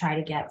just try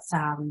to get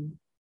some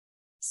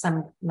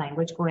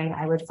language going.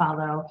 I would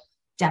follow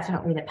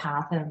definitely the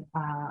path of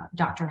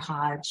Dr.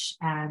 Hodge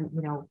and,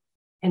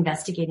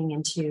 investigating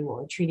into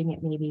or treating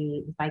it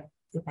maybe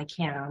if I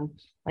can,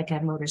 like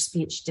a motor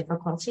speech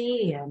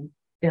difficulty and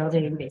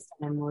building based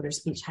on a motor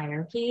speech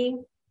hierarchy.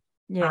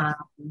 Yeah.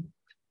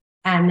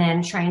 And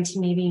then trying to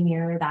maybe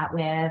mirror that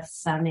with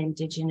some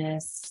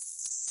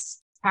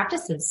Indigenous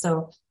practices.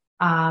 So,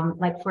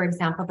 like, for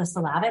example, the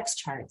syllabics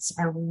charts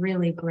are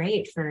really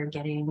great for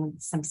getting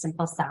some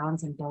simple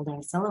sounds and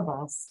building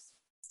syllables.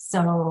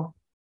 So,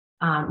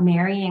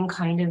 marrying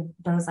kind of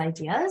those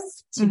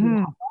ideas to be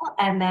helpful.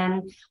 And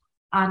then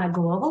on a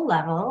global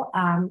level,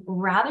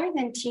 rather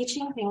than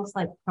teaching things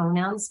like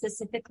pronouns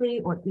specifically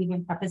or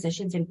even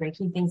prepositions and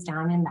breaking things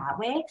down in that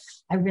way,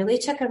 I really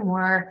took a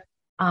more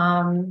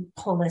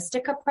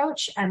holistic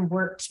approach and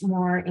worked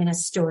more in a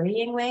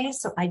storying way.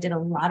 So I did a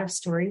lot of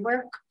story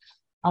work,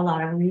 a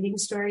lot of reading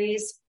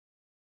stories,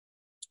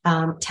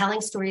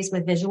 telling stories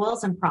with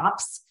visuals and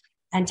props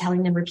and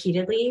telling them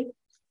repeatedly.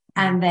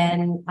 And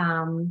then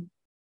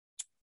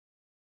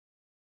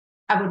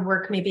I would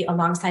work maybe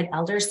alongside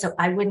elders. So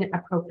I wouldn't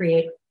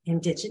appropriate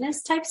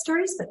Indigenous type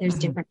stories, but there's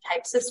different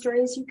types of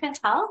stories you can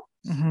tell.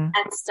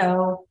 And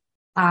so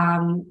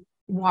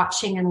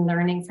watching and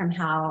learning from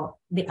how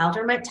the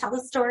elder might tell a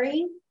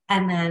story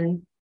and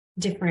then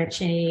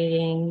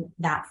differentiating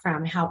that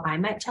from how I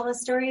might tell a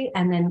story,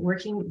 and then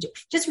working,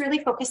 just really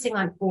focusing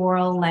on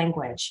oral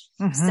language.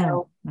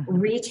 So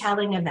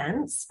retelling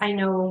events. I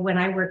know when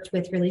I worked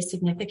with really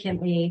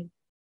significantly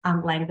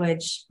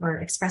language or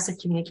expressive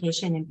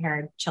communication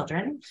impaired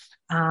children,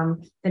 the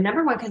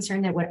number one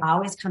concern that would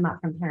always come up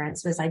from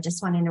parents was, I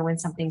just want to know when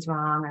something's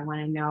wrong. I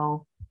want to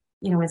know,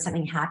 when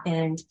something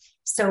happened.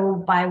 So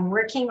by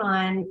working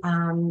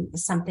on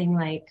something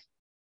like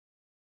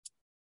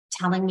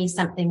telling me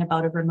something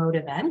about a remote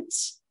event,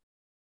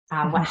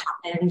 what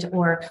happened,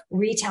 or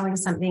retelling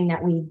something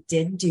that we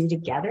did do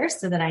together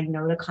so that I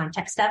know the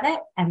context of it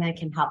and then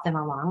can help them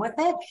along with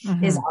it,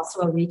 is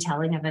also a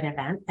retelling of an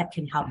event that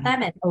can help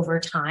them. And over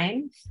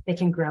time, they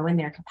can grow in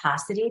their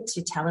capacity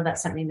to tell about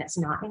something that's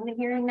not in the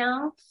here and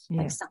now,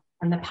 like something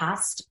from the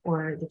past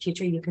or the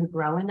future. You can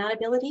grow in that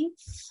ability.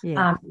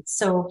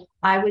 So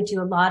I would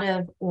do a lot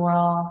of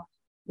oral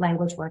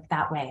language work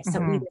that way.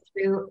 So either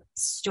through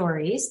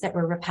stories that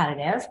were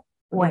repetitive,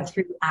 or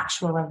through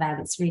actual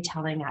events,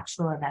 retelling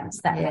actual events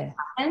that have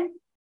happened,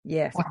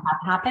 or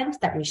have happened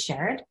that we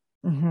shared.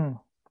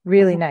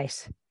 Really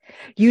nice.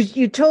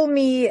 You told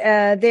me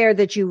there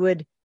that you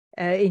would,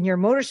 in your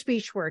motor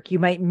speech work, you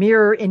might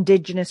mirror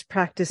Indigenous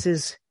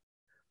practices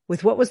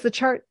with, what was the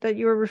chart that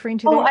you were referring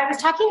to there? I was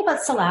talking about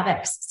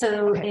syllabics.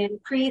 So in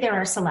Cree, there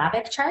are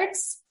syllabic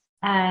charts,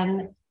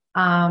 and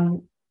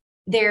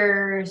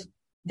they're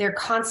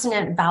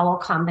consonant vowel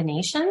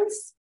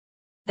combinations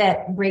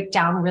that break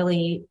down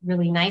really,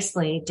 really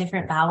nicely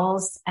different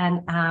vowels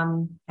and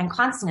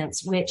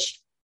consonants, which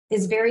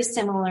is very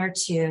similar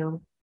to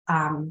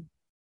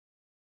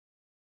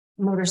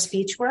motor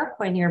speech work.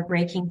 When you're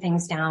breaking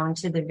things down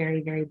to the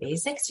very, very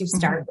basics, you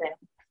start with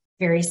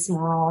very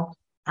small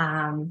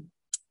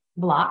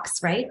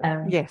blocks, right,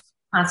 of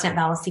consonant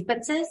vowel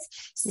sequences.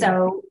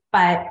 So,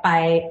 but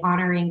by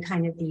honoring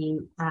kind of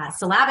the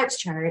syllabics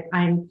chart,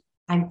 I'm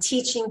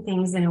teaching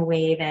things in a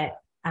way that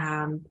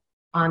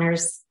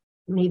honors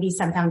maybe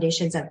some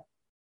foundations of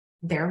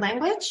their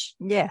language.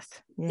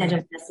 Instead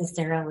of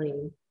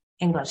necessarily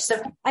English.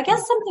 So I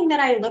guess something that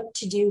I looked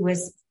to do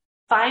was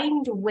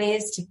find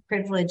ways to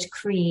privilege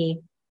Cree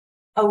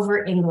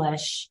over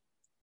English,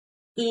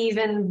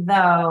 even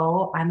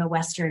though I'm a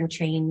Western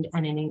trained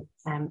and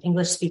an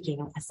English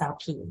speaking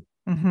SLP.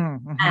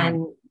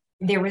 And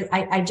there was,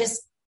 I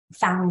just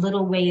found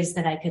little ways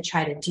that I could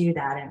try to do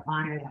that and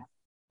honor that.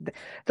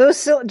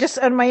 Those, just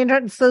on my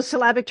internet, those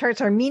syllabic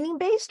charts are meaning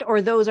based,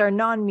 or those are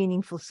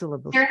non-meaningful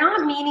syllables? They're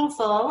not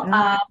meaningful.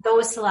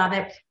 Those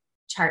syllabic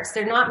charts,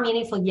 they're not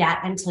meaningful yet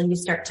until you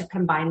start to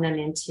combine them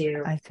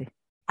into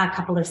a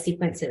couple of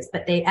sequences.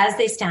 But as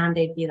they stand,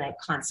 they'd be like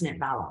consonant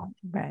vowel.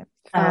 Right.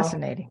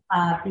 Fascinating.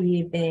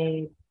 Be,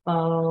 be,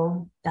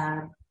 bo,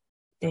 da,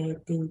 de,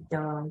 di,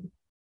 do,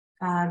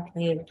 ga,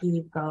 ge,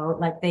 gi, go.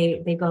 Like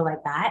they go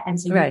like that. And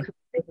so you could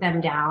break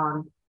them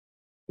down.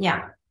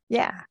 Yeah.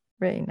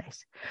 Very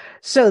nice.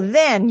 So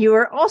then you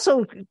were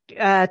also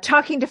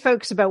talking to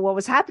folks about what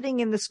was happening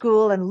in the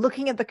school and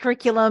looking at the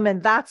curriculum.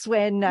 And that's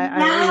when we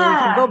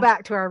can go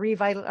back to our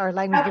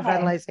language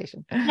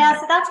revitalization.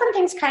 So that's when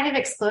things kind of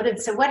exploded.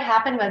 So what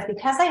happened was,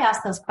 because I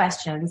asked those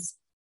questions,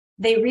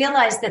 they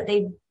realized that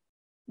they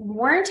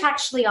weren't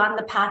actually on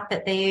the path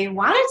that they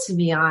wanted to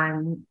be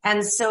on.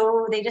 And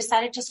so they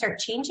decided to start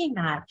changing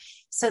that.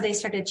 So they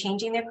started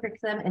changing their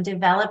curriculum and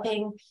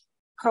developing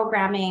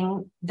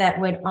programming that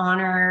would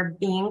honor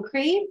being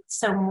Cree,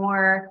 so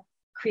more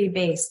Cree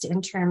based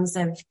in terms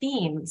of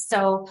themes.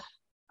 So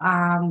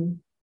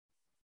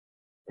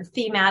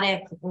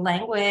thematic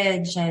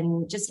language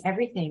and just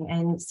everything.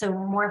 And so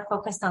more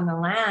focused on the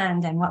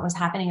land and what was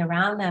happening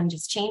around them,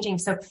 just changing.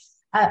 So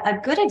a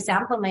good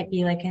example might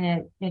be like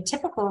in a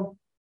typical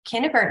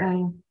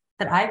kindergarten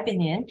that I've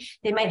been in,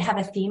 they might have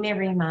a theme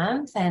every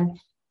month. And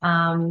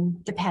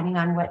depending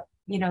on what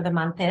the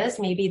month is,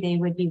 maybe they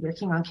would be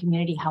working on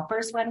community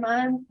helpers one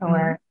month,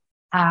 or,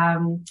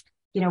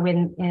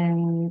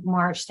 in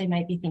March, they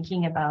might be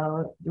thinking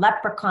about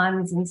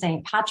leprechauns and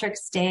St.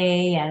 Patrick's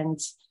Day and,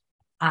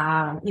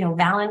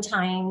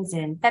 Valentine's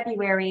in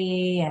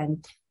February.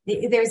 And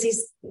there's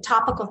these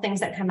topical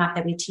things that come up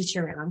that we teach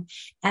around.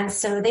 And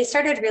so they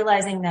started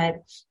realizing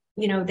that,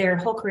 their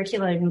whole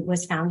curriculum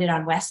was founded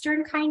on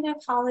Western kind of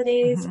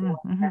holidays,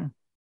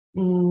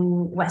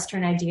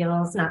 Western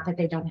ideals, not that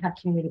they don't have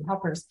community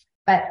helpers.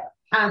 But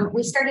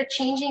we started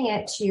changing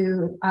it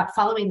to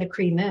following the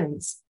Cree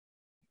moons.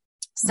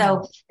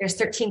 So there's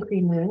 13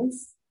 Cree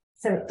moons.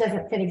 So it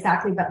doesn't fit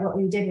exactly, but what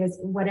we did was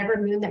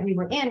whatever moon that we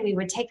were in, we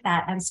would take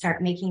that and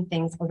start making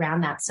things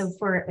around that. So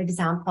for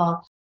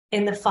example,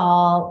 in the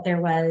fall,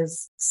 there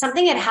was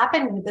something that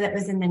happened that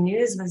was in the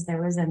news.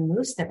 There was a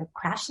moose that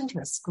crashed into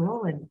a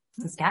school in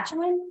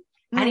Saskatchewan.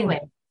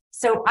 Anyway,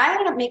 so I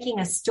ended up making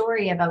a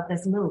story about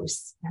this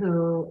moose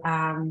who,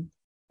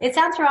 it's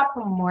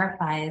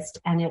anthropomorphized,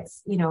 and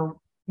it's,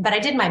 but I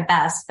did my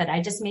best, but I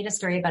just made a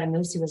story about a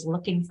moose who was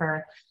looking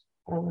for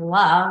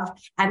love.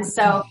 And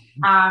so,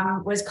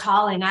 was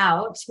calling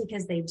out,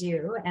 because they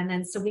do. And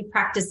then, so we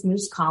practiced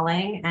moose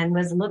calling and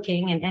was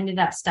looking and ended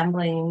up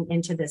stumbling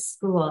into this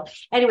school.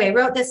 Anyway, I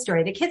wrote this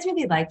story. The kids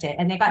really liked it,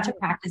 and they got to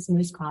practice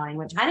moose calling,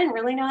 which I didn't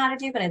really know how to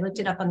do, but I looked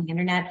it up on the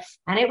internet,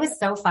 and it was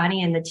so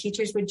funny. And the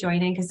teachers would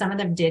join in because some of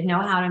them did know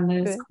how to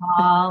moose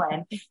call.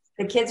 And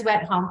the kids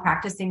went home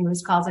practicing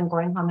moose calls and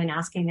going home and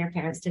asking their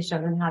parents to show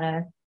them how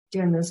to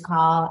do a moose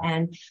call.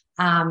 And,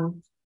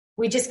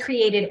 we just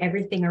created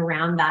everything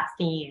around that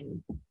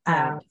theme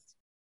of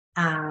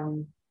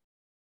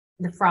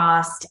the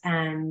frost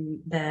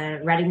and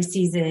the rutting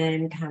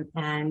season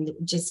and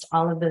just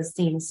all of those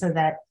themes, so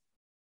that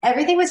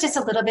everything was just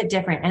a little bit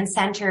different and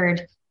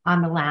centered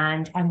on the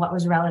land and what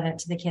was relevant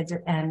to the kids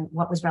and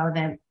what was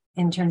relevant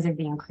in terms of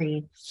being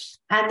Cree.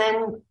 And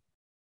then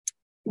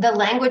the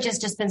language has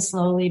just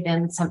slowly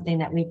been something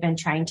that we've been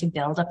trying to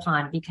build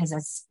upon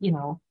because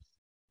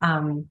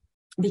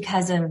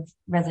because of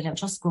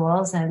residential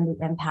schools and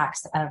the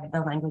impacts of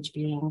the language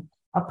being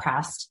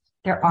oppressed,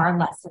 there are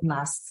less and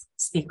less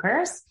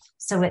speakers.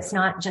 So it's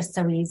not just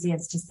so easy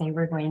as to say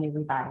we're going to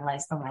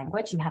revitalize the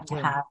language. You have to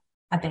have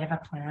a bit of a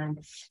plan.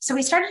 So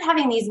we started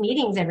having these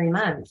meetings every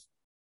month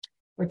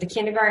with the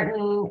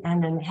kindergarten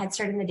and then the Head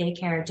Start and the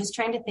daycare, just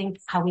trying to think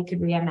how we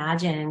could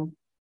reimagine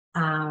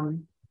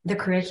the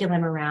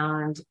curriculum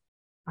around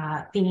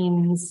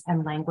themes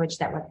and language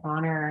that would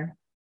honor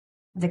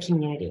the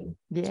community.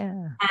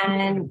 Yeah.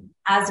 And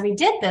as we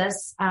did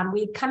this,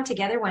 we'd come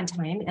together one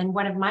time, and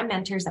one of my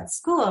mentors at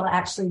school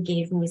actually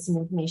gave me some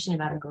information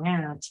about a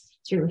grant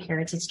through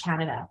Heritage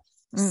Canada.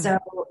 So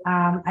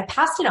I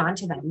passed it on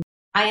to them.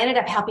 I ended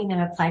up helping them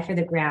apply for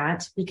the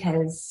grant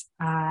because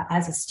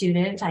as a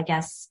student, I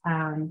guess,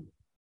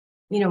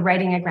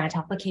 writing a grant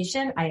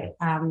application, I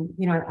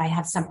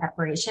have some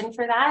preparation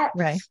for that.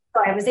 Right.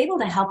 So I was able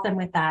to help them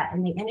with that,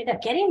 and they ended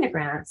up getting the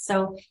grant.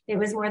 So it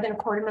was more than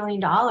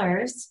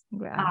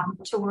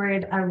 $250,000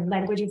 toward a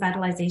language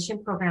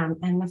revitalization program.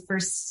 And the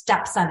first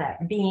steps of it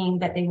being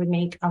that they would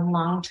make a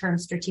long-term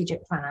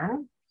strategic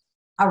plan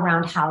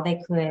around how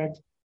they could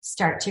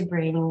start to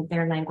bring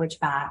their language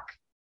back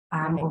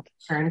or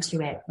return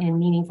to it in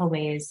meaningful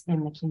ways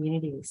in the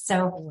community.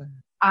 So,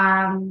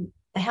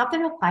 I helped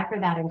them apply for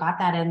that and got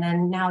that. And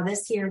then now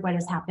this year, what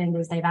has happened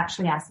is they've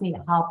actually asked me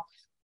to help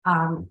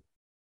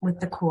with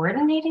the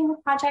coordinating the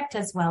project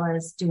as well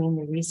as doing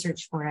the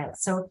research for it.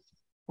 So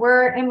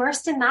we're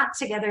immersed in that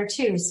together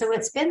too. So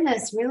it's been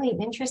this really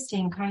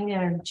interesting kind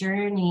of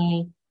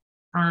journey,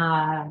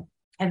 a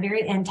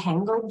very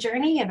entangled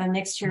journey of a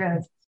mixture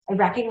of, I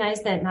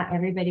recognize that not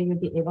everybody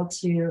would be able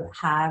to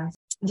have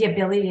the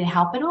ability to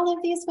help in all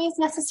of these ways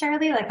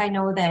necessarily. Like I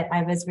know that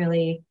I was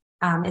really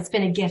it's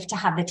been a gift to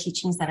have the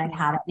teachings that I've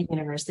had at the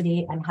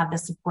university and have the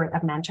support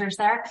of mentors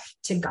there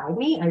to guide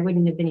me. I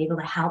wouldn't have been able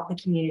to help the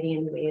community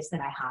in the ways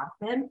that I have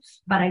been,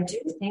 but I do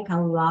think a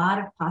lot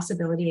of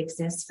possibility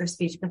exists for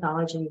speech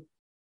pathology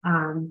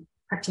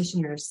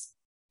practitioners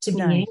to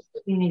be in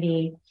the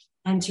community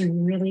and to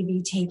really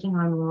be taking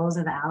on roles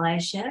of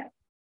allyship.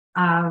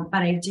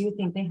 But I do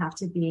think they have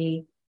to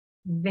be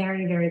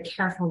very, very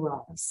careful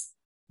roles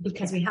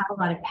because we have a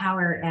lot of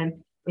power.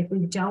 And if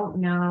we don't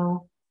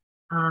know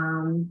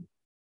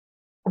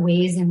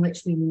ways in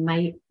which we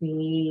might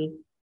be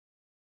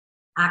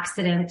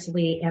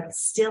accidentally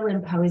still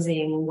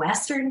imposing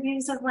Western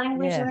views of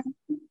language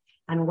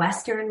and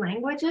Western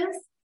languages,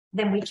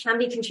 then we can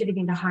be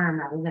contributing to harm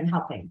rather than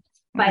helping.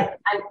 But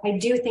I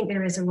do think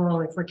there is a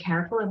role if we're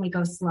careful and we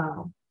go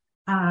slow.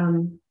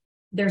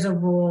 There's a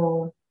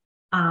role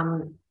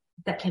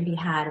that can be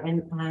had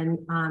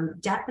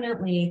and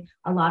definitely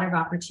a lot of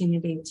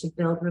opportunity to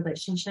build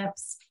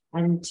relationships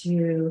and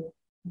to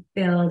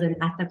build an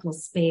ethical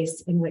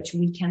space in which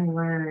we can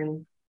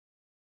learn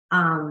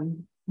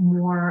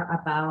more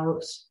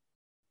about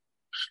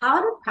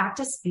how to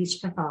practice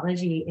speech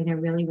pathology in a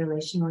really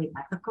relationally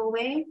ethical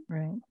way.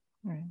 Right.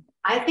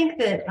 I think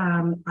that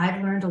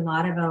I've learned a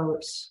lot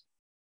about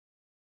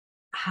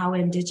how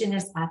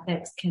Indigenous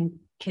ethics can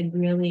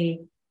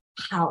really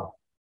help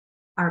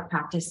our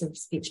practice of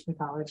speech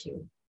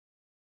pathology.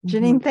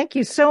 Janine, thank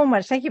you so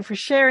much. Thank you for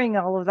sharing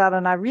all of that.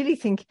 And I really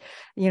think,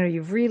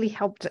 you've really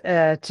helped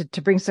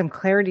to bring some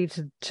clarity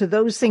to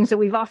those things that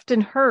we've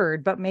often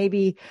heard, but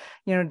maybe,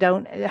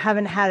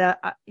 haven't had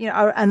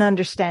an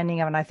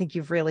understanding of. And I think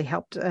you've really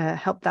helped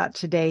that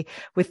today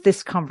with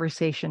this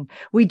conversation.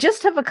 We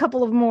just have a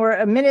couple of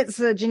more minutes,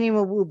 Janine,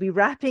 we'll be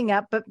wrapping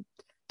up, but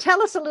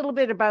tell us a little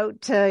bit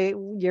about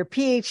your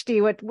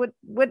PhD.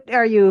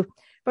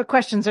 What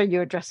questions are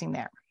you addressing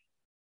there?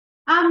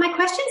 My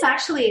questions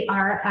actually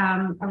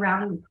are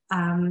around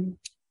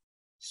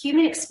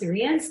human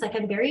experience. Like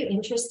I'm very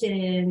interested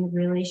in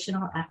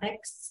relational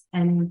ethics,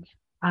 and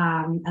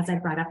as I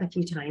brought up a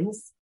few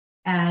times.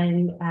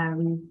 And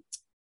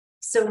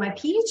so my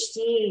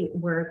PhD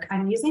work,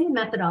 I'm using the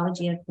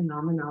methodology of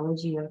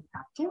phenomenology of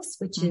practice,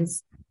 which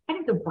is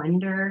kind of the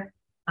wonder.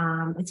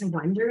 It's a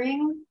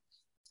wondering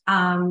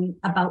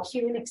about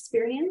human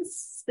experience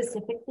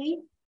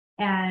specifically,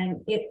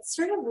 and it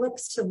sort of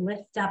looks to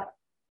lift up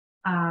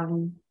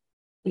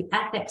the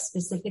ethics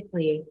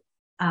specifically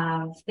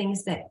of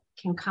things that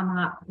can come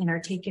up and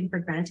are taken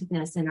for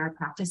grantedness in our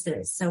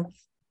practices. So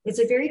it's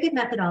a very good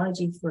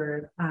methodology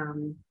for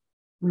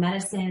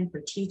medicine,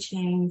 for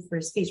teaching, for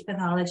speech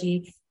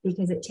pathology,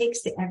 because it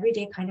takes the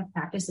everyday kind of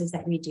practices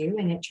that we do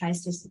and it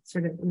tries to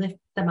sort of lift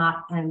them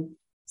up and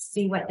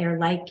see what they're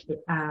like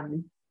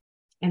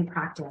in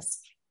practice.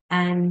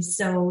 And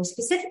so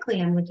specifically,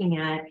 I'm looking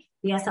at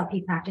the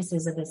SLP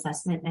practices of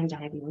assessment and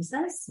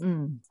diagnosis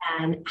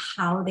and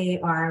how they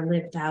are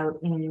lived out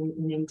in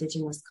an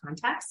Indigenous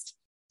context.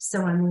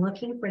 So I'm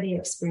looking for the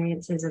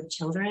experiences of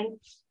children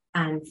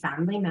and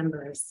family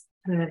members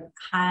who have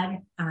had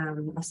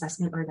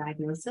assessment or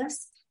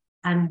diagnosis,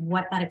 and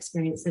what that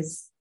experience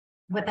was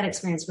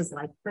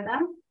like for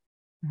them.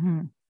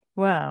 Mm-hmm.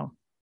 Wow,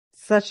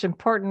 such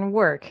important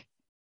work.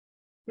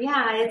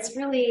 Yeah, it's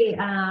really,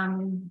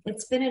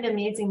 it's been an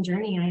amazing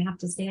journey. I have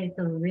to say, I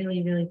feel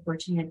really, really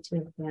fortunate to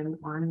have been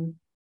on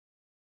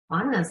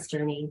this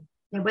journey.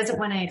 It wasn't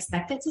one I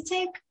expected to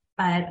take,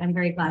 but I'm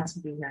very glad to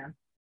be here.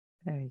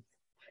 Okay.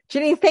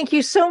 Janine, thank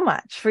you so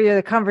much for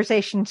the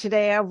conversation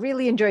today. I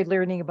really enjoyed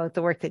learning about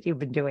the work that you've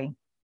been doing.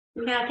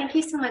 Yeah, thank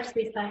you so much,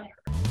 Lisa.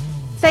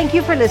 Thank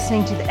you for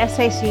listening to the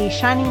SAC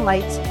Shining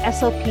Lights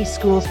SLP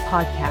Schools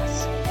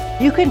podcast.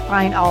 You can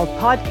find all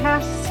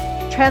podcasts,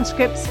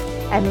 transcripts,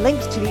 and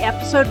links to the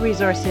episode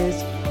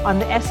resources on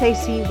the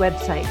SAC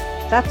website.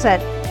 That's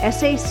at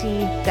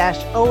sac-oac.ca.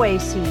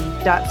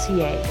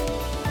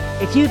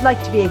 If you'd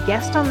like to be a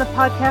guest on the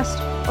podcast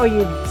or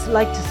you'd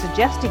like to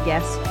suggest a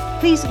guest,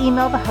 please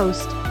email the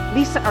host,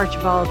 Lisa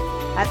Archibald,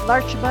 at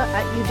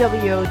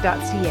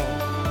larchiba@uwo.ca.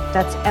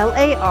 That's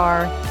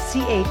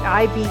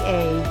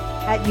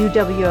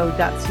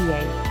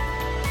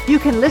larchiba@uwo.ca. You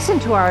can listen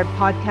to our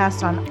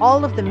podcast on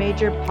all of the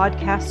major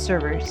podcast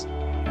servers.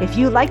 If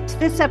you liked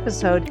this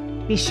episode,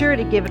 be sure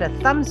to give it a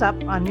thumbs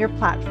up on your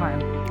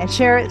platform and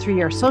share it through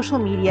your social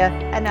media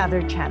and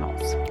other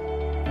channels.